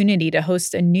opportunity to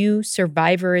host a new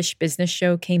survivor-ish business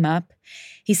show came up,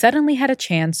 he suddenly had a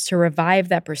chance to revive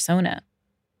that persona.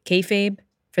 Kayfabe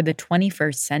for the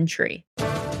 21st century.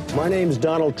 My name's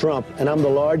Donald Trump, and I'm the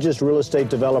largest real estate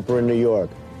developer in New York.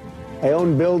 I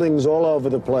own buildings all over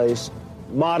the place,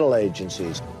 model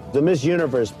agencies, the Miss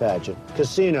Universe pageant,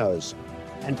 casinos,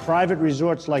 and private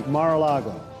resorts like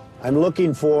Mar-a-Lago. I'm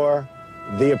looking for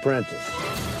The Apprentice.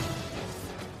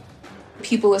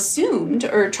 People assumed,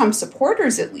 or Trump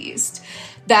supporters at least,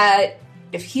 that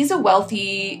if he's a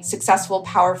wealthy, successful,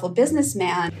 powerful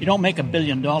businessman, you don't make $1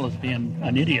 billion being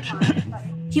an idiot.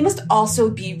 He must also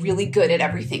be really good at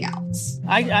everything else.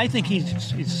 I think he's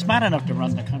smart enough to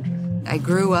run the country. I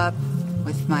grew up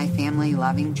with my family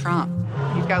loving Trump.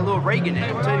 He's got a little Reagan in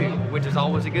him, too, which is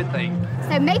always a good thing.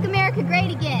 So make America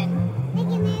great again. Make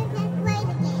America great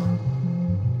again.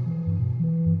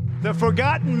 The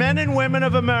forgotten men and women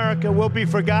of America will be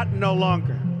forgotten no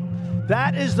longer.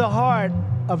 That is the heart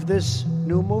of this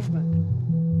new movement.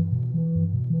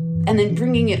 And then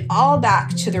bringing it all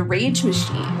back to the rage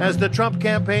machine. As the Trump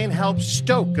campaign helps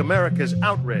stoke America's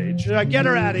outrage, get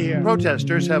her out of here.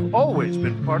 Protesters have always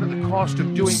been part of the cost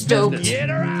of doing business.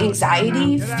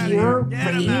 Anxiety, fear,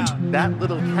 rage. That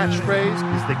little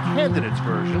catchphrase is the candidate's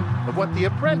version of what The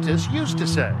Apprentice used to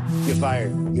say. You're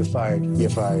fired, you're fired,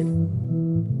 you're fired.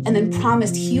 And then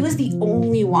promised he was the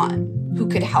only one who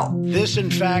could help. This, in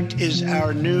fact, is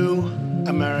our new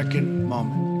American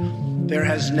moment. There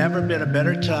has never been a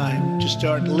better time to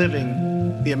start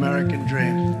living the American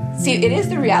dream. See, it is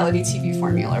the reality TV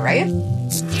formula, right?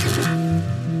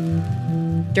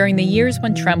 During the years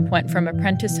when Trump went from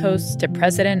apprentice host to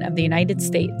president of the United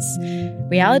States,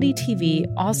 reality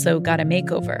TV also got a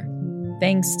makeover,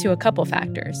 thanks to a couple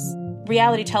factors.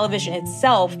 Reality television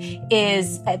itself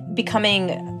is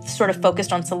becoming sort of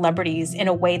focused on celebrities in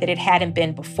a way that it hadn't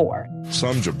been before.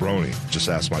 Some jabroni just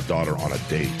asked my daughter on a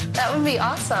date. That would be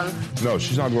awesome. No,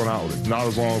 she's not going out with it. Not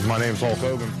as long as my name's Hulk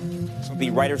Hogan.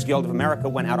 The Writers Guild of America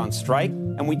went out on strike,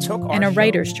 and we took our And a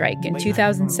writer's strike in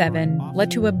 2007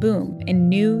 led to a boom in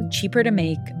new,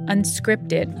 cheaper-to-make,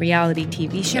 unscripted reality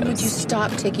TV shows. Kim, would you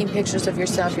stop taking pictures of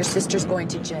yourself? Your sister's going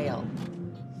to jail.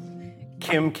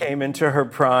 Kim came into her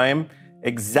prime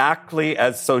exactly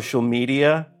as social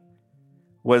media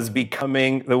was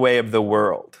becoming the way of the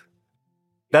world.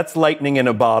 That's lightning in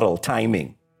a bottle,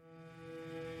 timing.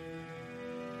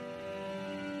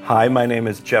 Hi, my name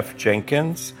is Jeff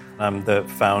Jenkins. I'm the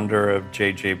founder of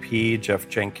JJP, Jeff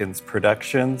Jenkins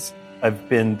Productions. I've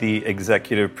been the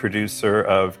executive producer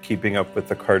of Keeping Up with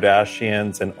the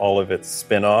Kardashians and all of its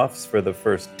spin-offs for the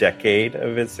first decade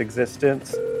of its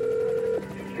existence.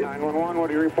 911, what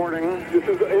are you reporting? This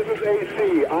is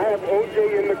AC. I have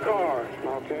OJ in the car.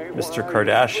 Okay. Mr.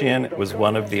 Kardashian was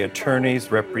one of the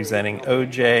attorneys representing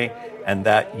OJ, and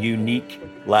that unique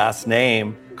last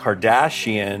name,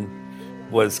 Kardashian,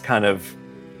 was kind of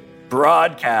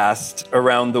broadcast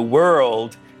around the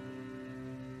world.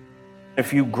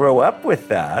 If you grow up with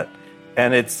that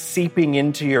and it's seeping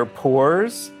into your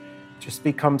pores, it just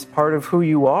becomes part of who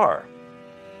you are.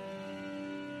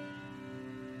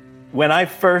 When I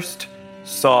first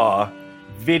saw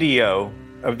video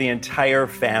of the entire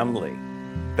family,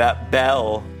 that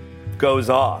bell goes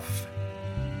off.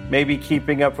 Maybe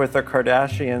Keeping Up with the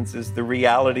Kardashians is the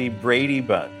reality Brady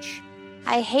Bunch.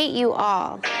 I hate you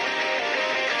all.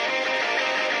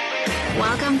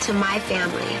 Welcome to my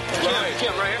family.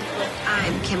 Kim, right here.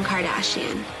 I'm Kim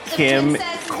Kardashian. Kim,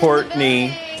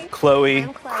 Kourtney,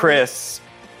 Khloe, Kris,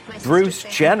 Bruce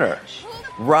Jenner,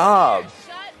 Rob,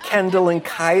 Kendall and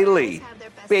Kylie,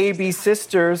 baby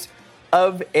sisters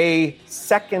of a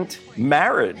second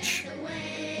marriage.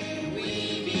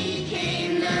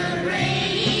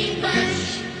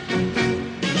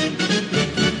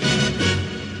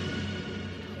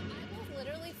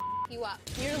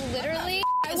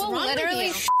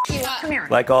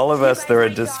 Like all of us, they're a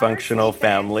dysfunctional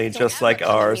family, just like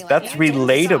ours. That's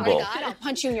relatable. I'll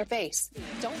punch you in your face.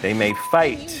 They may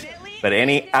fight, but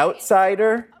any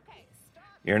outsider,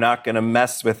 you're not going to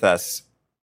mess with us.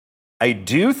 I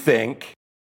do think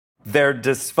their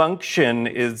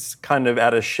dysfunction is kind of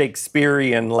at a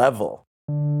Shakespearean level.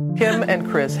 Kim and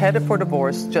Kris headed for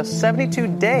divorce just 72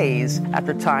 days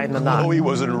after tying the knot. Khloe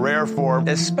was in rare form,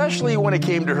 especially when it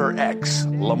came to her ex,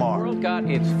 Lamar. The world got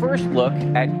its first look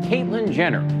at Caitlyn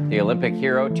Jenner, the Olympic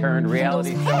hero turned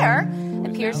reality star. Hair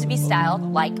appears to be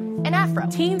styled like an afro.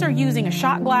 Teens are using a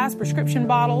shot glass, prescription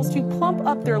bottles to plump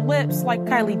up their lips like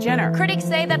Kylie Jenner. Critics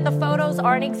say that the photos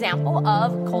are an example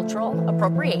of cultural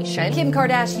appropriation. Kim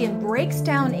Kardashian breaks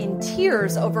down in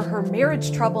tears over her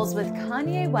marriage troubles with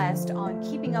Kanye West on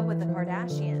Keeping Up with the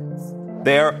Kardashians.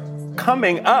 They're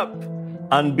coming up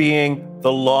on being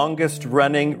the longest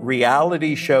running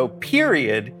reality show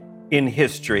period in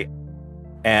history.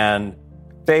 And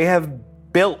they have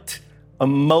built a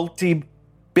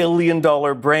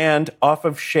multi-billion-dollar brand off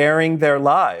of sharing their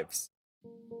lives.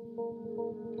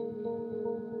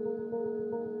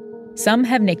 Some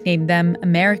have nicknamed them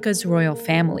America's royal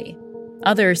family.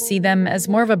 Others see them as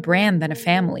more of a brand than a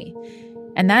family.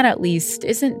 And that, at least,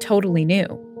 isn't totally new.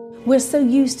 We're so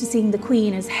used to seeing the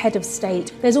Queen as head of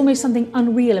state. There's almost something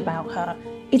unreal about her.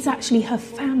 It's actually her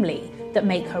family that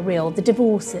make her real. The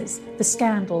divorces, the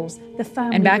scandals, the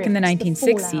family. And back in the rifts,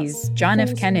 1960s, John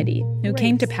F. Kennedy, who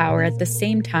came to power at the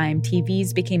same time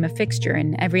TVs became a fixture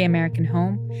in every American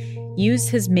home, used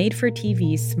his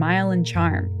made-for-TV smile and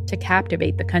charm to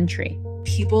captivate the country.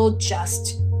 People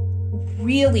just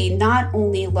really not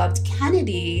only loved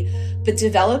Kennedy, but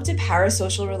developed a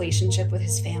parasocial relationship with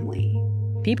his family.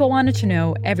 People wanted to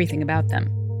know everything about them.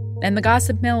 And the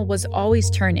gossip mill was always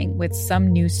turning with some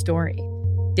new story.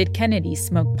 Did Kennedy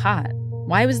smoke pot?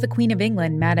 Why was the Queen of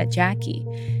England mad at Jackie?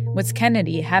 Was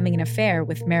Kennedy having an affair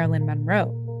with Marilyn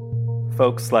Monroe?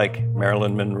 Folks like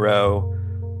Marilyn Monroe,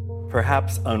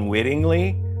 perhaps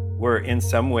unwittingly, were in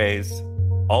some ways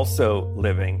also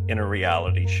living in a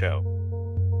reality show.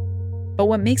 But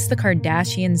what makes the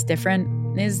Kardashians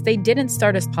different is they didn't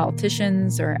start as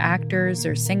politicians or actors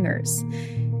or singers.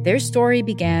 Their story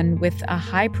began with a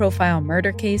high-profile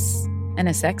murder case and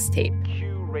a sex tape.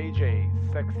 Cue Ray J,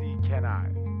 Sexy Can I?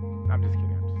 I'm just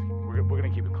kidding. We're going to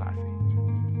keep it classy.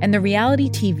 And the reality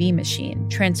TV machine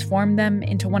transformed them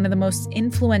into one of the most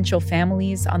influential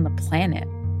families on the planet,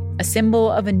 a symbol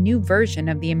of a new version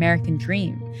of the American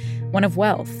dream, one of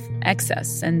wealth,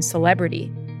 excess, and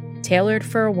celebrity, tailored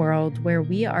for a world where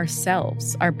we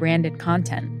ourselves are branded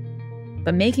content.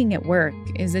 But making it work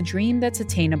is a dream that's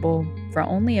attainable for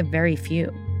only a very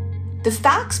few. The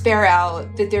facts bear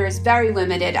out that there is very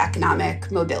limited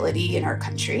economic mobility in our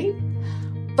country.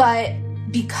 But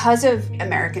because of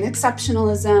American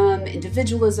exceptionalism,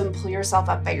 individualism, pull yourself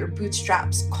up by your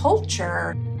bootstraps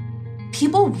culture,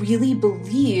 people really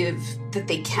believe that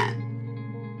they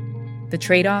can. The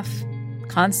trade-off?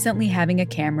 Constantly having a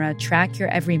camera track your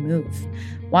every move,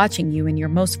 watching you in your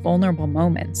most vulnerable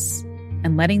moments,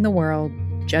 and letting the world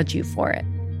judge you for it.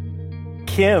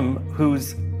 Kim,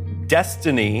 whose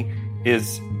destiny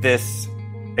is this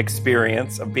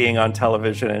experience of being on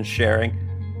television and sharing,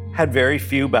 had very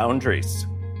few boundaries.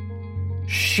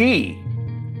 She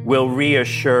will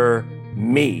reassure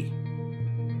me,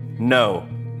 no,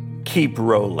 keep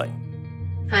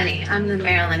rolling. Honey, I'm the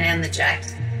Marilyn and the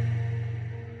Jackson.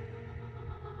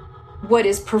 What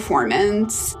is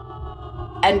performance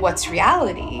and what's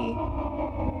reality?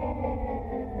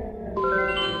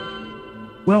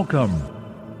 Welcome.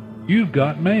 You've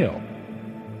got mail.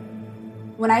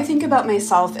 When I think about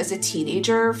myself as a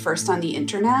teenager, first on the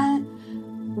internet,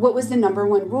 what was the number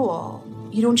one rule?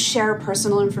 You don't share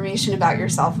personal information about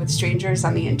yourself with strangers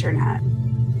on the internet.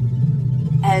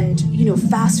 And,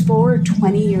 fast forward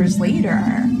 20 years later.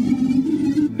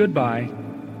 Goodbye.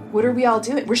 What are we all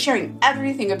doing? We're sharing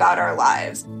everything about our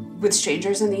lives with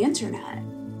strangers on the internet.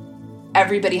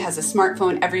 Everybody has a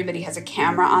smartphone. Everybody has a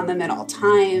camera on them at all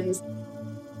times.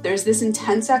 There's this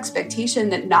intense expectation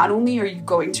that not only are you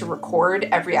going to record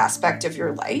every aspect of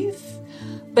your life,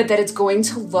 but that it's going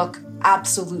to look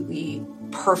absolutely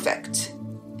perfect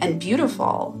and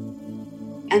beautiful.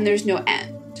 and there's no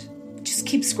end. Just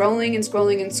keep scrolling and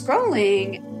scrolling and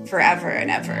scrolling forever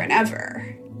and ever and ever.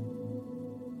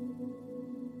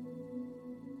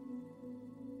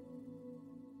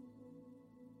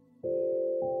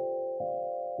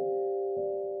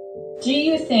 Do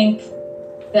you think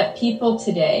that people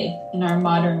today in our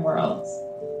modern worlds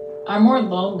are more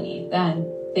lonely than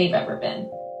they've ever been?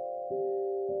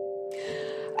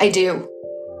 I do.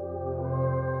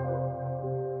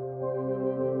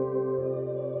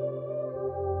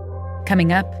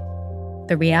 Coming up,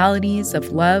 the realities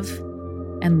of love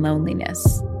and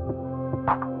loneliness.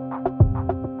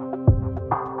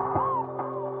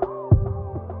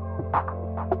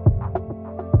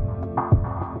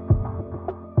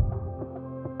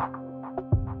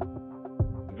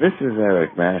 This is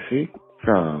Eric Massey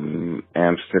from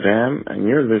Amsterdam, and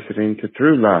you're listening to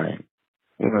Throughline,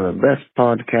 one of the best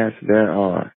podcasts there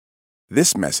are.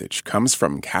 This message comes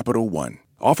from Capital One,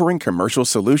 offering commercial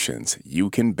solutions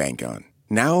you can bank on.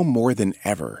 Now more than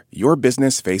ever, your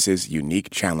business faces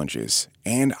unique challenges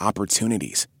and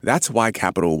opportunities. That's why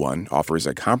Capital One offers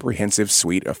a comprehensive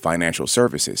suite of financial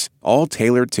services, all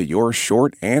tailored to your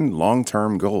short and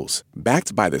long-term goals.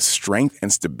 Backed by the strength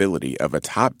and stability of a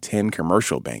top 10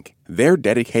 commercial bank, their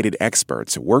dedicated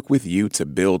experts work with you to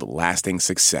build lasting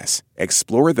success.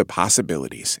 Explore the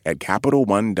possibilities at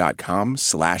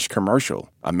CapitalOne.com/commercial,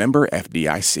 a member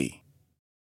FDIC.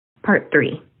 Part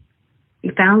 3.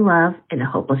 You found love in a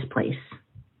hopeless place.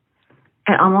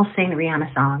 I almost sang the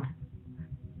Rihanna song,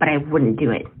 but I wouldn't do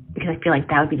it because I feel like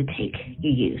that would be the take you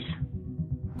use.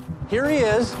 Here he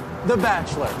is, The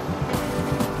Bachelor.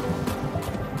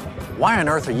 Why on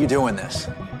earth are you doing this?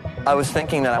 I was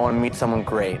thinking that I want to meet someone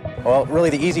great. Well, really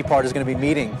the easy part is going to be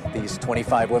meeting these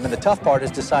 25 women. The tough part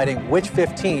is deciding which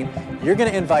 15 you're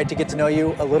going to invite to get to know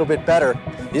you a little bit better.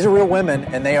 These are real women,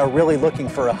 and they are really looking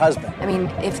for a husband. I mean,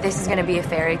 if this is going to be a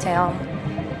fairy tale,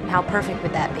 how perfect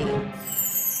would that be?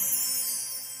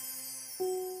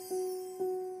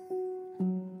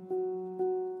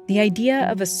 The idea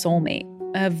of a soulmate,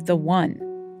 of the one,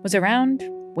 was around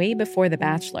way before The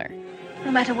Bachelor.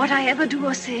 No matter what I ever do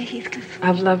or say, Heathcliff.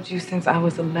 I've loved you since I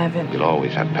was 11. You'll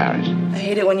always have Paris. I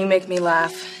hate it when you make me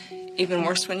laugh. Even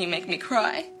worse when you make me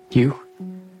cry. You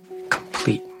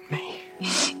complete me.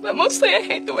 But mostly I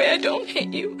hate the way I don't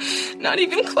hate you. Not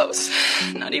even close.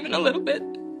 Not even a little bit.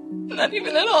 Not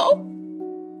even at all.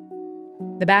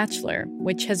 The Bachelor,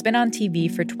 which has been on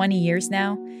TV for 20 years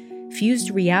now,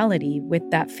 fused reality with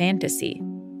that fantasy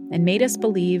and made us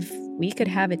believe we could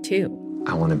have it too.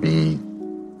 I want to be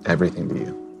everything to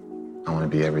you. I want to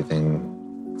be everything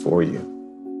for you.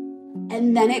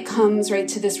 And then it comes right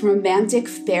to this romantic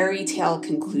fairy tale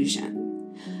conclusion.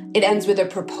 It ends with a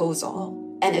proposal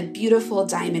and a beautiful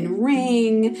diamond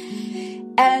ring.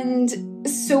 And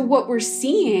so what we're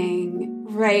seeing,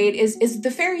 right, is the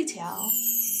fairy tale.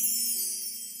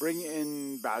 Bring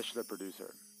in Bachelor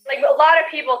producer. Like, a lot of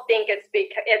people think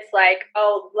it's like,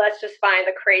 oh, let's just find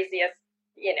the craziest,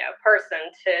 person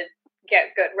to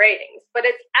get good ratings. But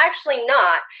it's actually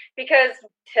not, because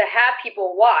to have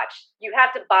people watch, you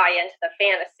have to buy into the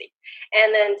fantasy.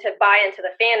 And then to buy into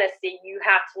the fantasy, you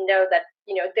have to know that,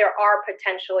 there are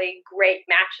potentially great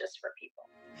matches for people.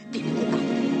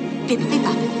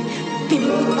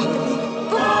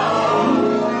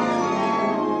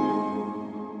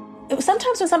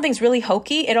 Sometimes when something's really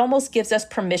hokey, it almost gives us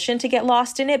permission to get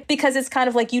lost in it, because it's kind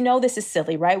of like, this is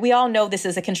silly, right? We all know this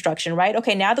is a construction, right?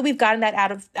 Okay, now that we've gotten that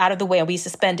out of the way and we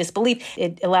suspend disbelief,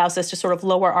 it allows us to sort of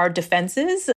lower our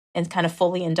defenses and kind of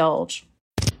fully indulge.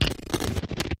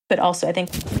 But also, I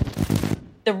think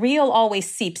the real always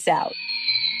seeps out.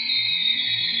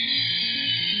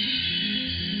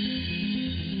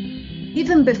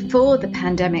 Even before the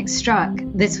pandemic struck,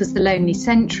 this was the lonely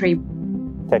century.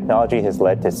 Technology has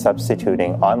led to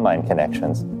substituting online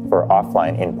connections for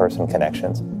offline in-person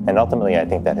connections. And ultimately, I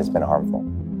think that has been harmful.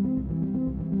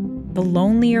 The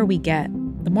lonelier we get,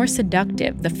 the more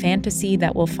seductive the fantasy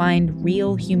that we'll find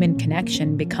real human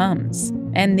connection becomes.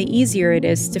 And the easier it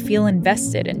is to feel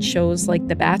invested in shows like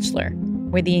The Bachelor,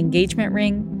 where the engagement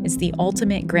ring is the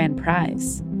ultimate grand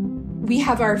prize. We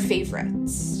have our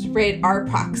favorites, right? Our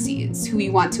proxies, who we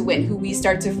want to win, who we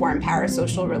start to form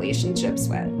parasocial relationships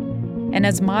with. And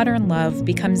as modern love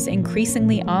becomes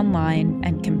increasingly online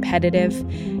and competitive,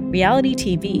 reality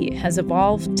TV has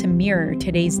evolved to mirror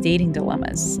today's dating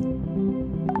dilemmas.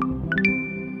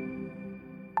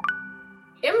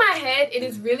 In my head, it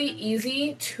is really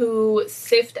easy to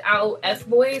sift out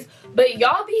F-boys, but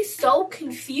y'all be so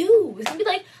confused and be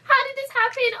like, how did this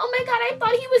happen? Oh my God, I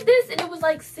thought he was this. And it was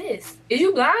like, sis, is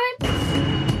you blind?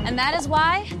 And that is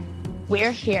why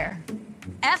we're here.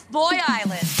 F-Boy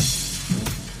Island.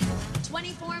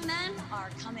 men are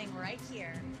coming right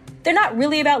here. They're not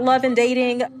really about love and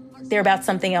dating. They're about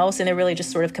something else, and they're really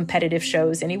just sort of competitive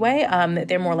shows anyway.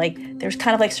 They're more like, there's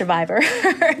kind of like Survivor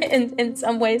in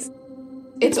some ways.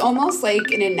 It's almost like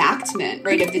an enactment,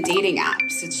 right, of the dating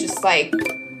apps. It's just like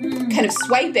kind of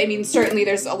swipe. I mean, certainly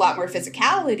there's a lot more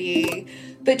physicality,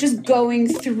 but just going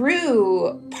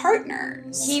through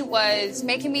partners. He was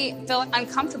making me feel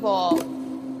uncomfortable.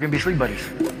 We're gonna be sleep buddies.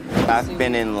 I've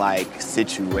been in like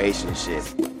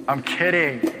situationship. I'm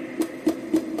kidding.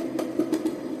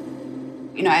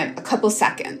 You know, I have a couple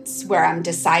seconds where I'm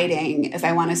deciding if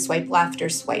I want to swipe left or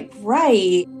swipe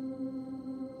right.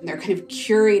 And they're kind of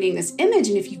curating this image.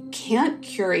 And if you can't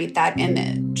curate that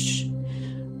image,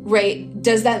 right,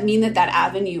 does that mean that that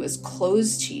avenue is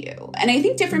closed to you? And I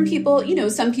think different people, you know,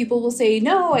 some people will say,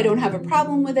 no, I don't have a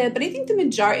problem with it. But I think the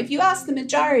majority, if you ask the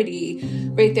majority,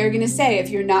 right, they're going to say, if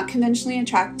you're not conventionally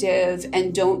attractive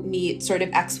and don't meet sort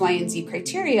of X, Y, and Z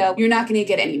criteria, you're not going to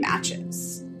get any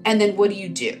matches. And then what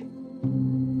do?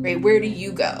 Right? Where do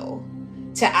you go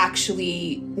to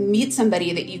actually meet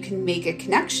somebody that you can make a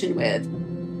connection with?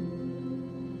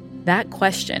 That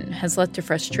question has led to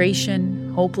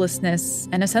frustration, hopelessness,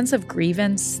 and a sense of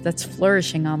grievance that's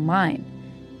flourishing online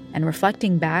and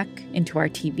reflecting back into our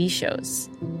TV shows.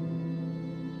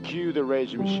 Cue the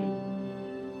rage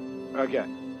machine.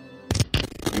 Again.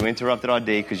 You interrupted our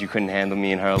date because you couldn't handle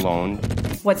me and her alone.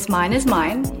 What's mine is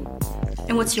mine,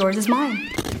 and what's yours is mine.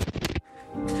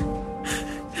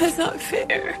 That's not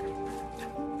fair.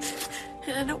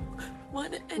 And I don't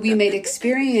want to. We might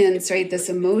experience, right, this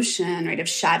emotion, right, of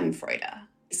Schadenfreude.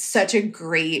 It's such a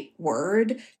great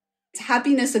word. It's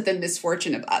happiness at the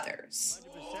misfortune of others.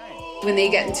 When they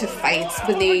get into fights,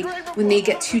 when they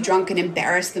get too drunk and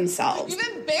embarrass themselves.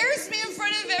 You've embarrassed me in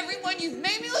front of everyone. You've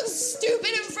made me look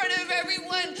stupid in front of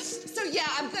everyone. So yeah,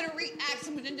 I'm gonna react.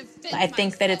 I'm gonna defend. I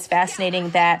think that it's fascinating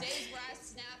that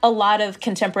a lot of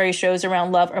contemporary shows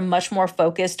around love are much more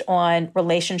focused on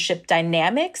relationship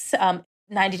dynamics.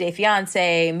 90 Day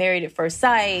Fiancé, Married at First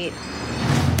Sight.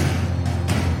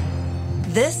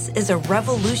 This is a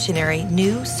revolutionary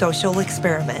new social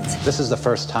experiment. This is the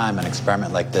first time an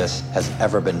experiment like this has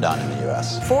ever been done in the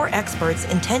U.S. 4 experts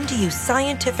intend to use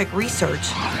scientific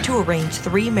research to arrange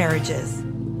 3 marriages.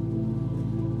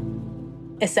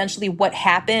 Essentially, what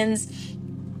happens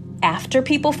after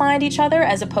people find each other,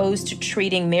 as opposed to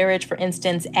treating marriage, for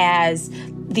instance, as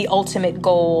the ultimate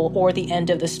goal or the end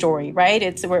of the story,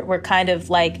 right? We're kind of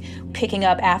like picking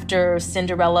up after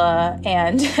Cinderella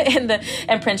and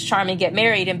Prince Charming get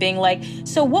married and being like,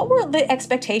 so what were the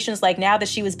expectations like now that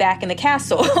she was back in the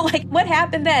castle? Like, what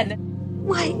happened then?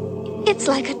 Why, it's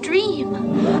like a dream.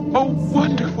 A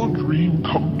wonderful dream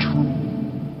come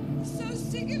true. So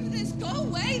sick of this. Go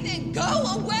away, then go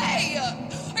away.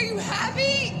 Are you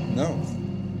happy? No.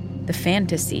 The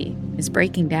fantasy is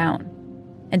breaking down.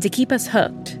 And to keep us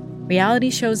hooked, reality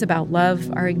shows about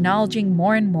love are acknowledging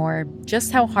more and more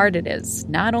just how hard it is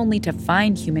not only to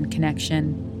find human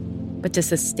connection, but to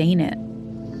sustain it.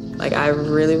 Like, I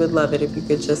really would love it if you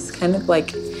could just kind of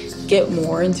like get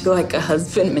more into like a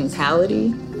husband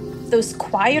mentality. Those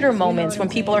quieter moments when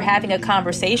people are having a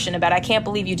conversation about, I can't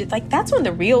believe you did, like, that's when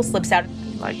the real slips out.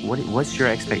 Like, what's your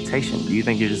expectation? Do you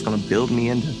think you're just going to build me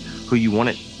into who you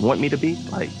want me to be?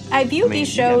 Like, I view these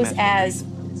shows as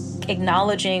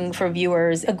acknowledging for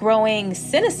viewers a growing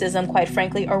cynicism, quite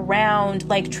frankly, around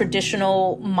like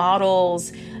traditional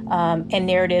models and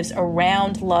narratives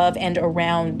around love and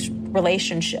around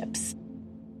relationships.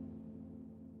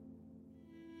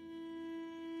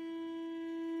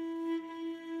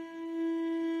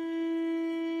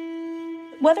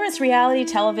 Whether it's reality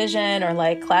television or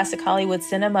like classic Hollywood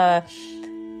cinema,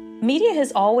 media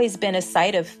has always been a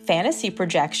site of fantasy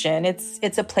projection.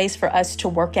 It's a place for us to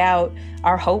work out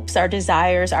our hopes, our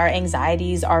desires, our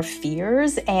anxieties, our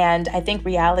fears. And I think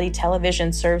reality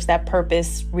television serves that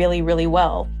purpose really, really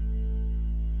well.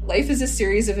 Life is a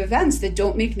series of events that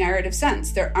don't make narrative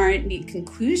sense. There aren't neat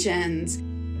conclusions.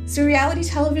 So reality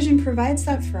television provides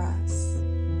that for us.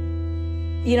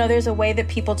 You know, there's a way that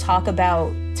people talk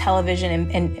about television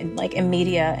and like in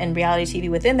media and reality TV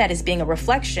within that as being a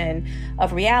reflection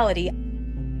of reality.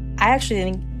 I actually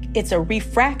think it's a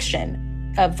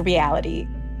refraction of reality.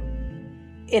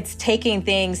 It's taking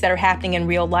things that are happening in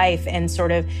real life and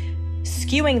sort of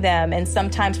skewing them and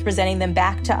sometimes presenting them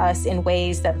back to us in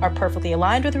ways that are perfectly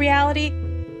aligned with reality,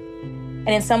 and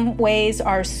in some ways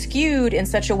are skewed in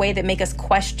such a way that make us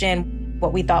question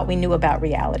what we thought we knew about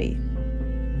reality.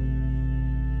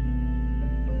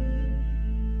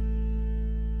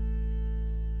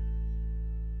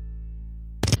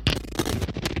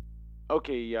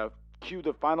 Okay, Cue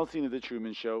the final scene of The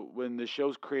Truman Show when the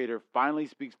show's creator finally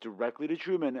speaks directly to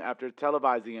Truman after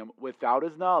televising him without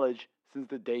his knowledge since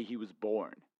the day he was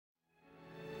born.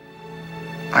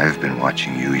 I have been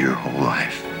watching you your whole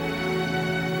life.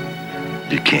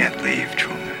 You can't leave,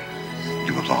 Truman.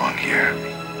 You belong here.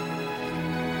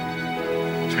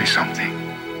 Say something.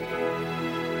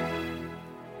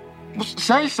 Well,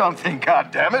 say something,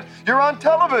 goddammit. You're on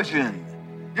television.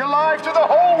 You're live to the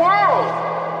whole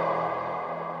world.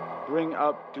 Bring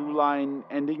up Throughline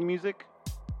ending music.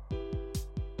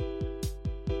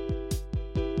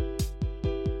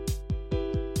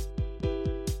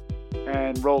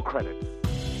 And roll credits.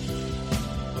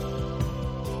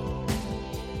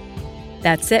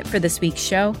 That's it for this week's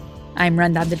show. I'm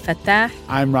Randa Abdel Fattah.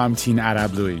 I'm Ramteen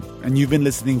Arablouei, and you've been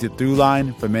listening to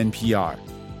Throughline from NPR.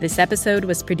 This episode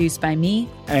was produced by me.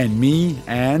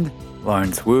 And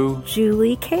Lawrence Wu,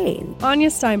 Julie Kane,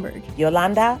 Anya Steinberg,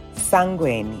 Yolanda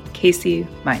Sangweni, Casey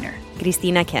Minor,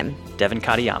 Christina Kim, Devin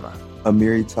Katayama,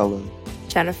 Amiri Tulloh,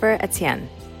 Jennifer Etienne.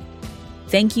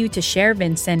 Thank you to Cher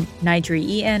Vincent, Nigeri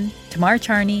Eaton, Tamar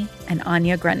Charney, and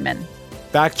Anya Grunman.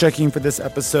 Fact-checking for this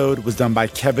episode was done by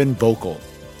Kevin Vocal.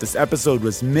 This episode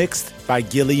was mixed by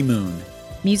Gilly Moon.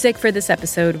 Music for this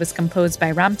episode was composed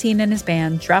by Ramteen and his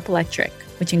band Drop Electric,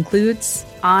 which includes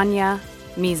Anya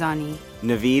Mizani,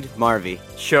 Naveed Marvi,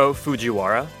 Sho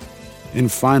Fujiwara.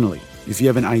 And finally, if you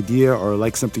have an idea or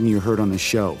like something you heard on the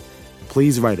show,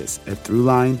 please write us at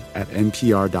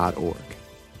throughline@npr.org.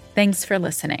 Thanks for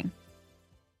listening.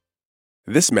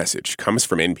 This message comes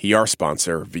from NPR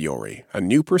sponsor Vuori, a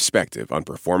new perspective on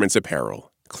performance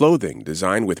apparel. Clothing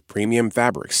designed with premium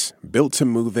fabrics, built to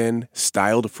move in,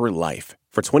 styled for life.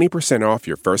 For 20% off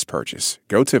your first purchase,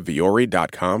 go to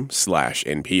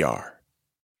vuori.com/NPR.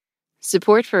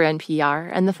 Support for NPR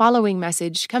and the following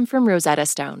message come from Rosetta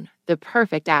Stone, the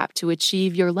perfect app to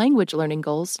achieve your language learning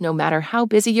goals no matter how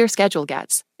busy your schedule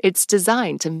gets. It's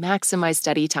designed to maximize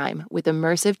study time with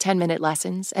immersive 10-minute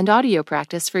lessons and audio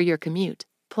practice for your commute.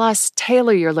 Plus,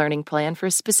 tailor your learning plan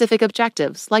for specific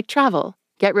objectives like travel.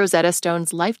 Get Rosetta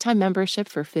Stone's lifetime membership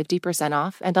for 50%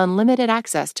 off and unlimited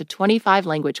access to 25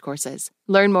 language courses.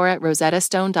 Learn more at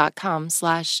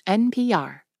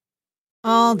rosettastone.com/NPR.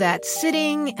 All that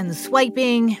sitting and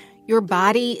swiping, your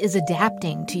body is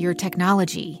adapting to your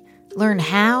technology. Learn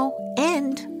how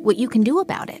and what you can do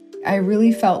about it. I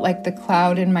really felt like the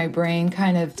cloud in my brain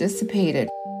kind of dissipated.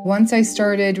 Once I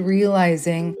started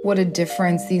realizing what a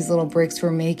difference these little breaks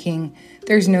were making,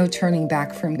 there's no turning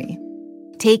back for me.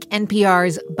 Take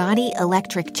NPR's Body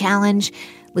Electric Challenge.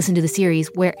 Listen to the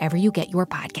series wherever you get your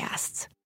podcasts.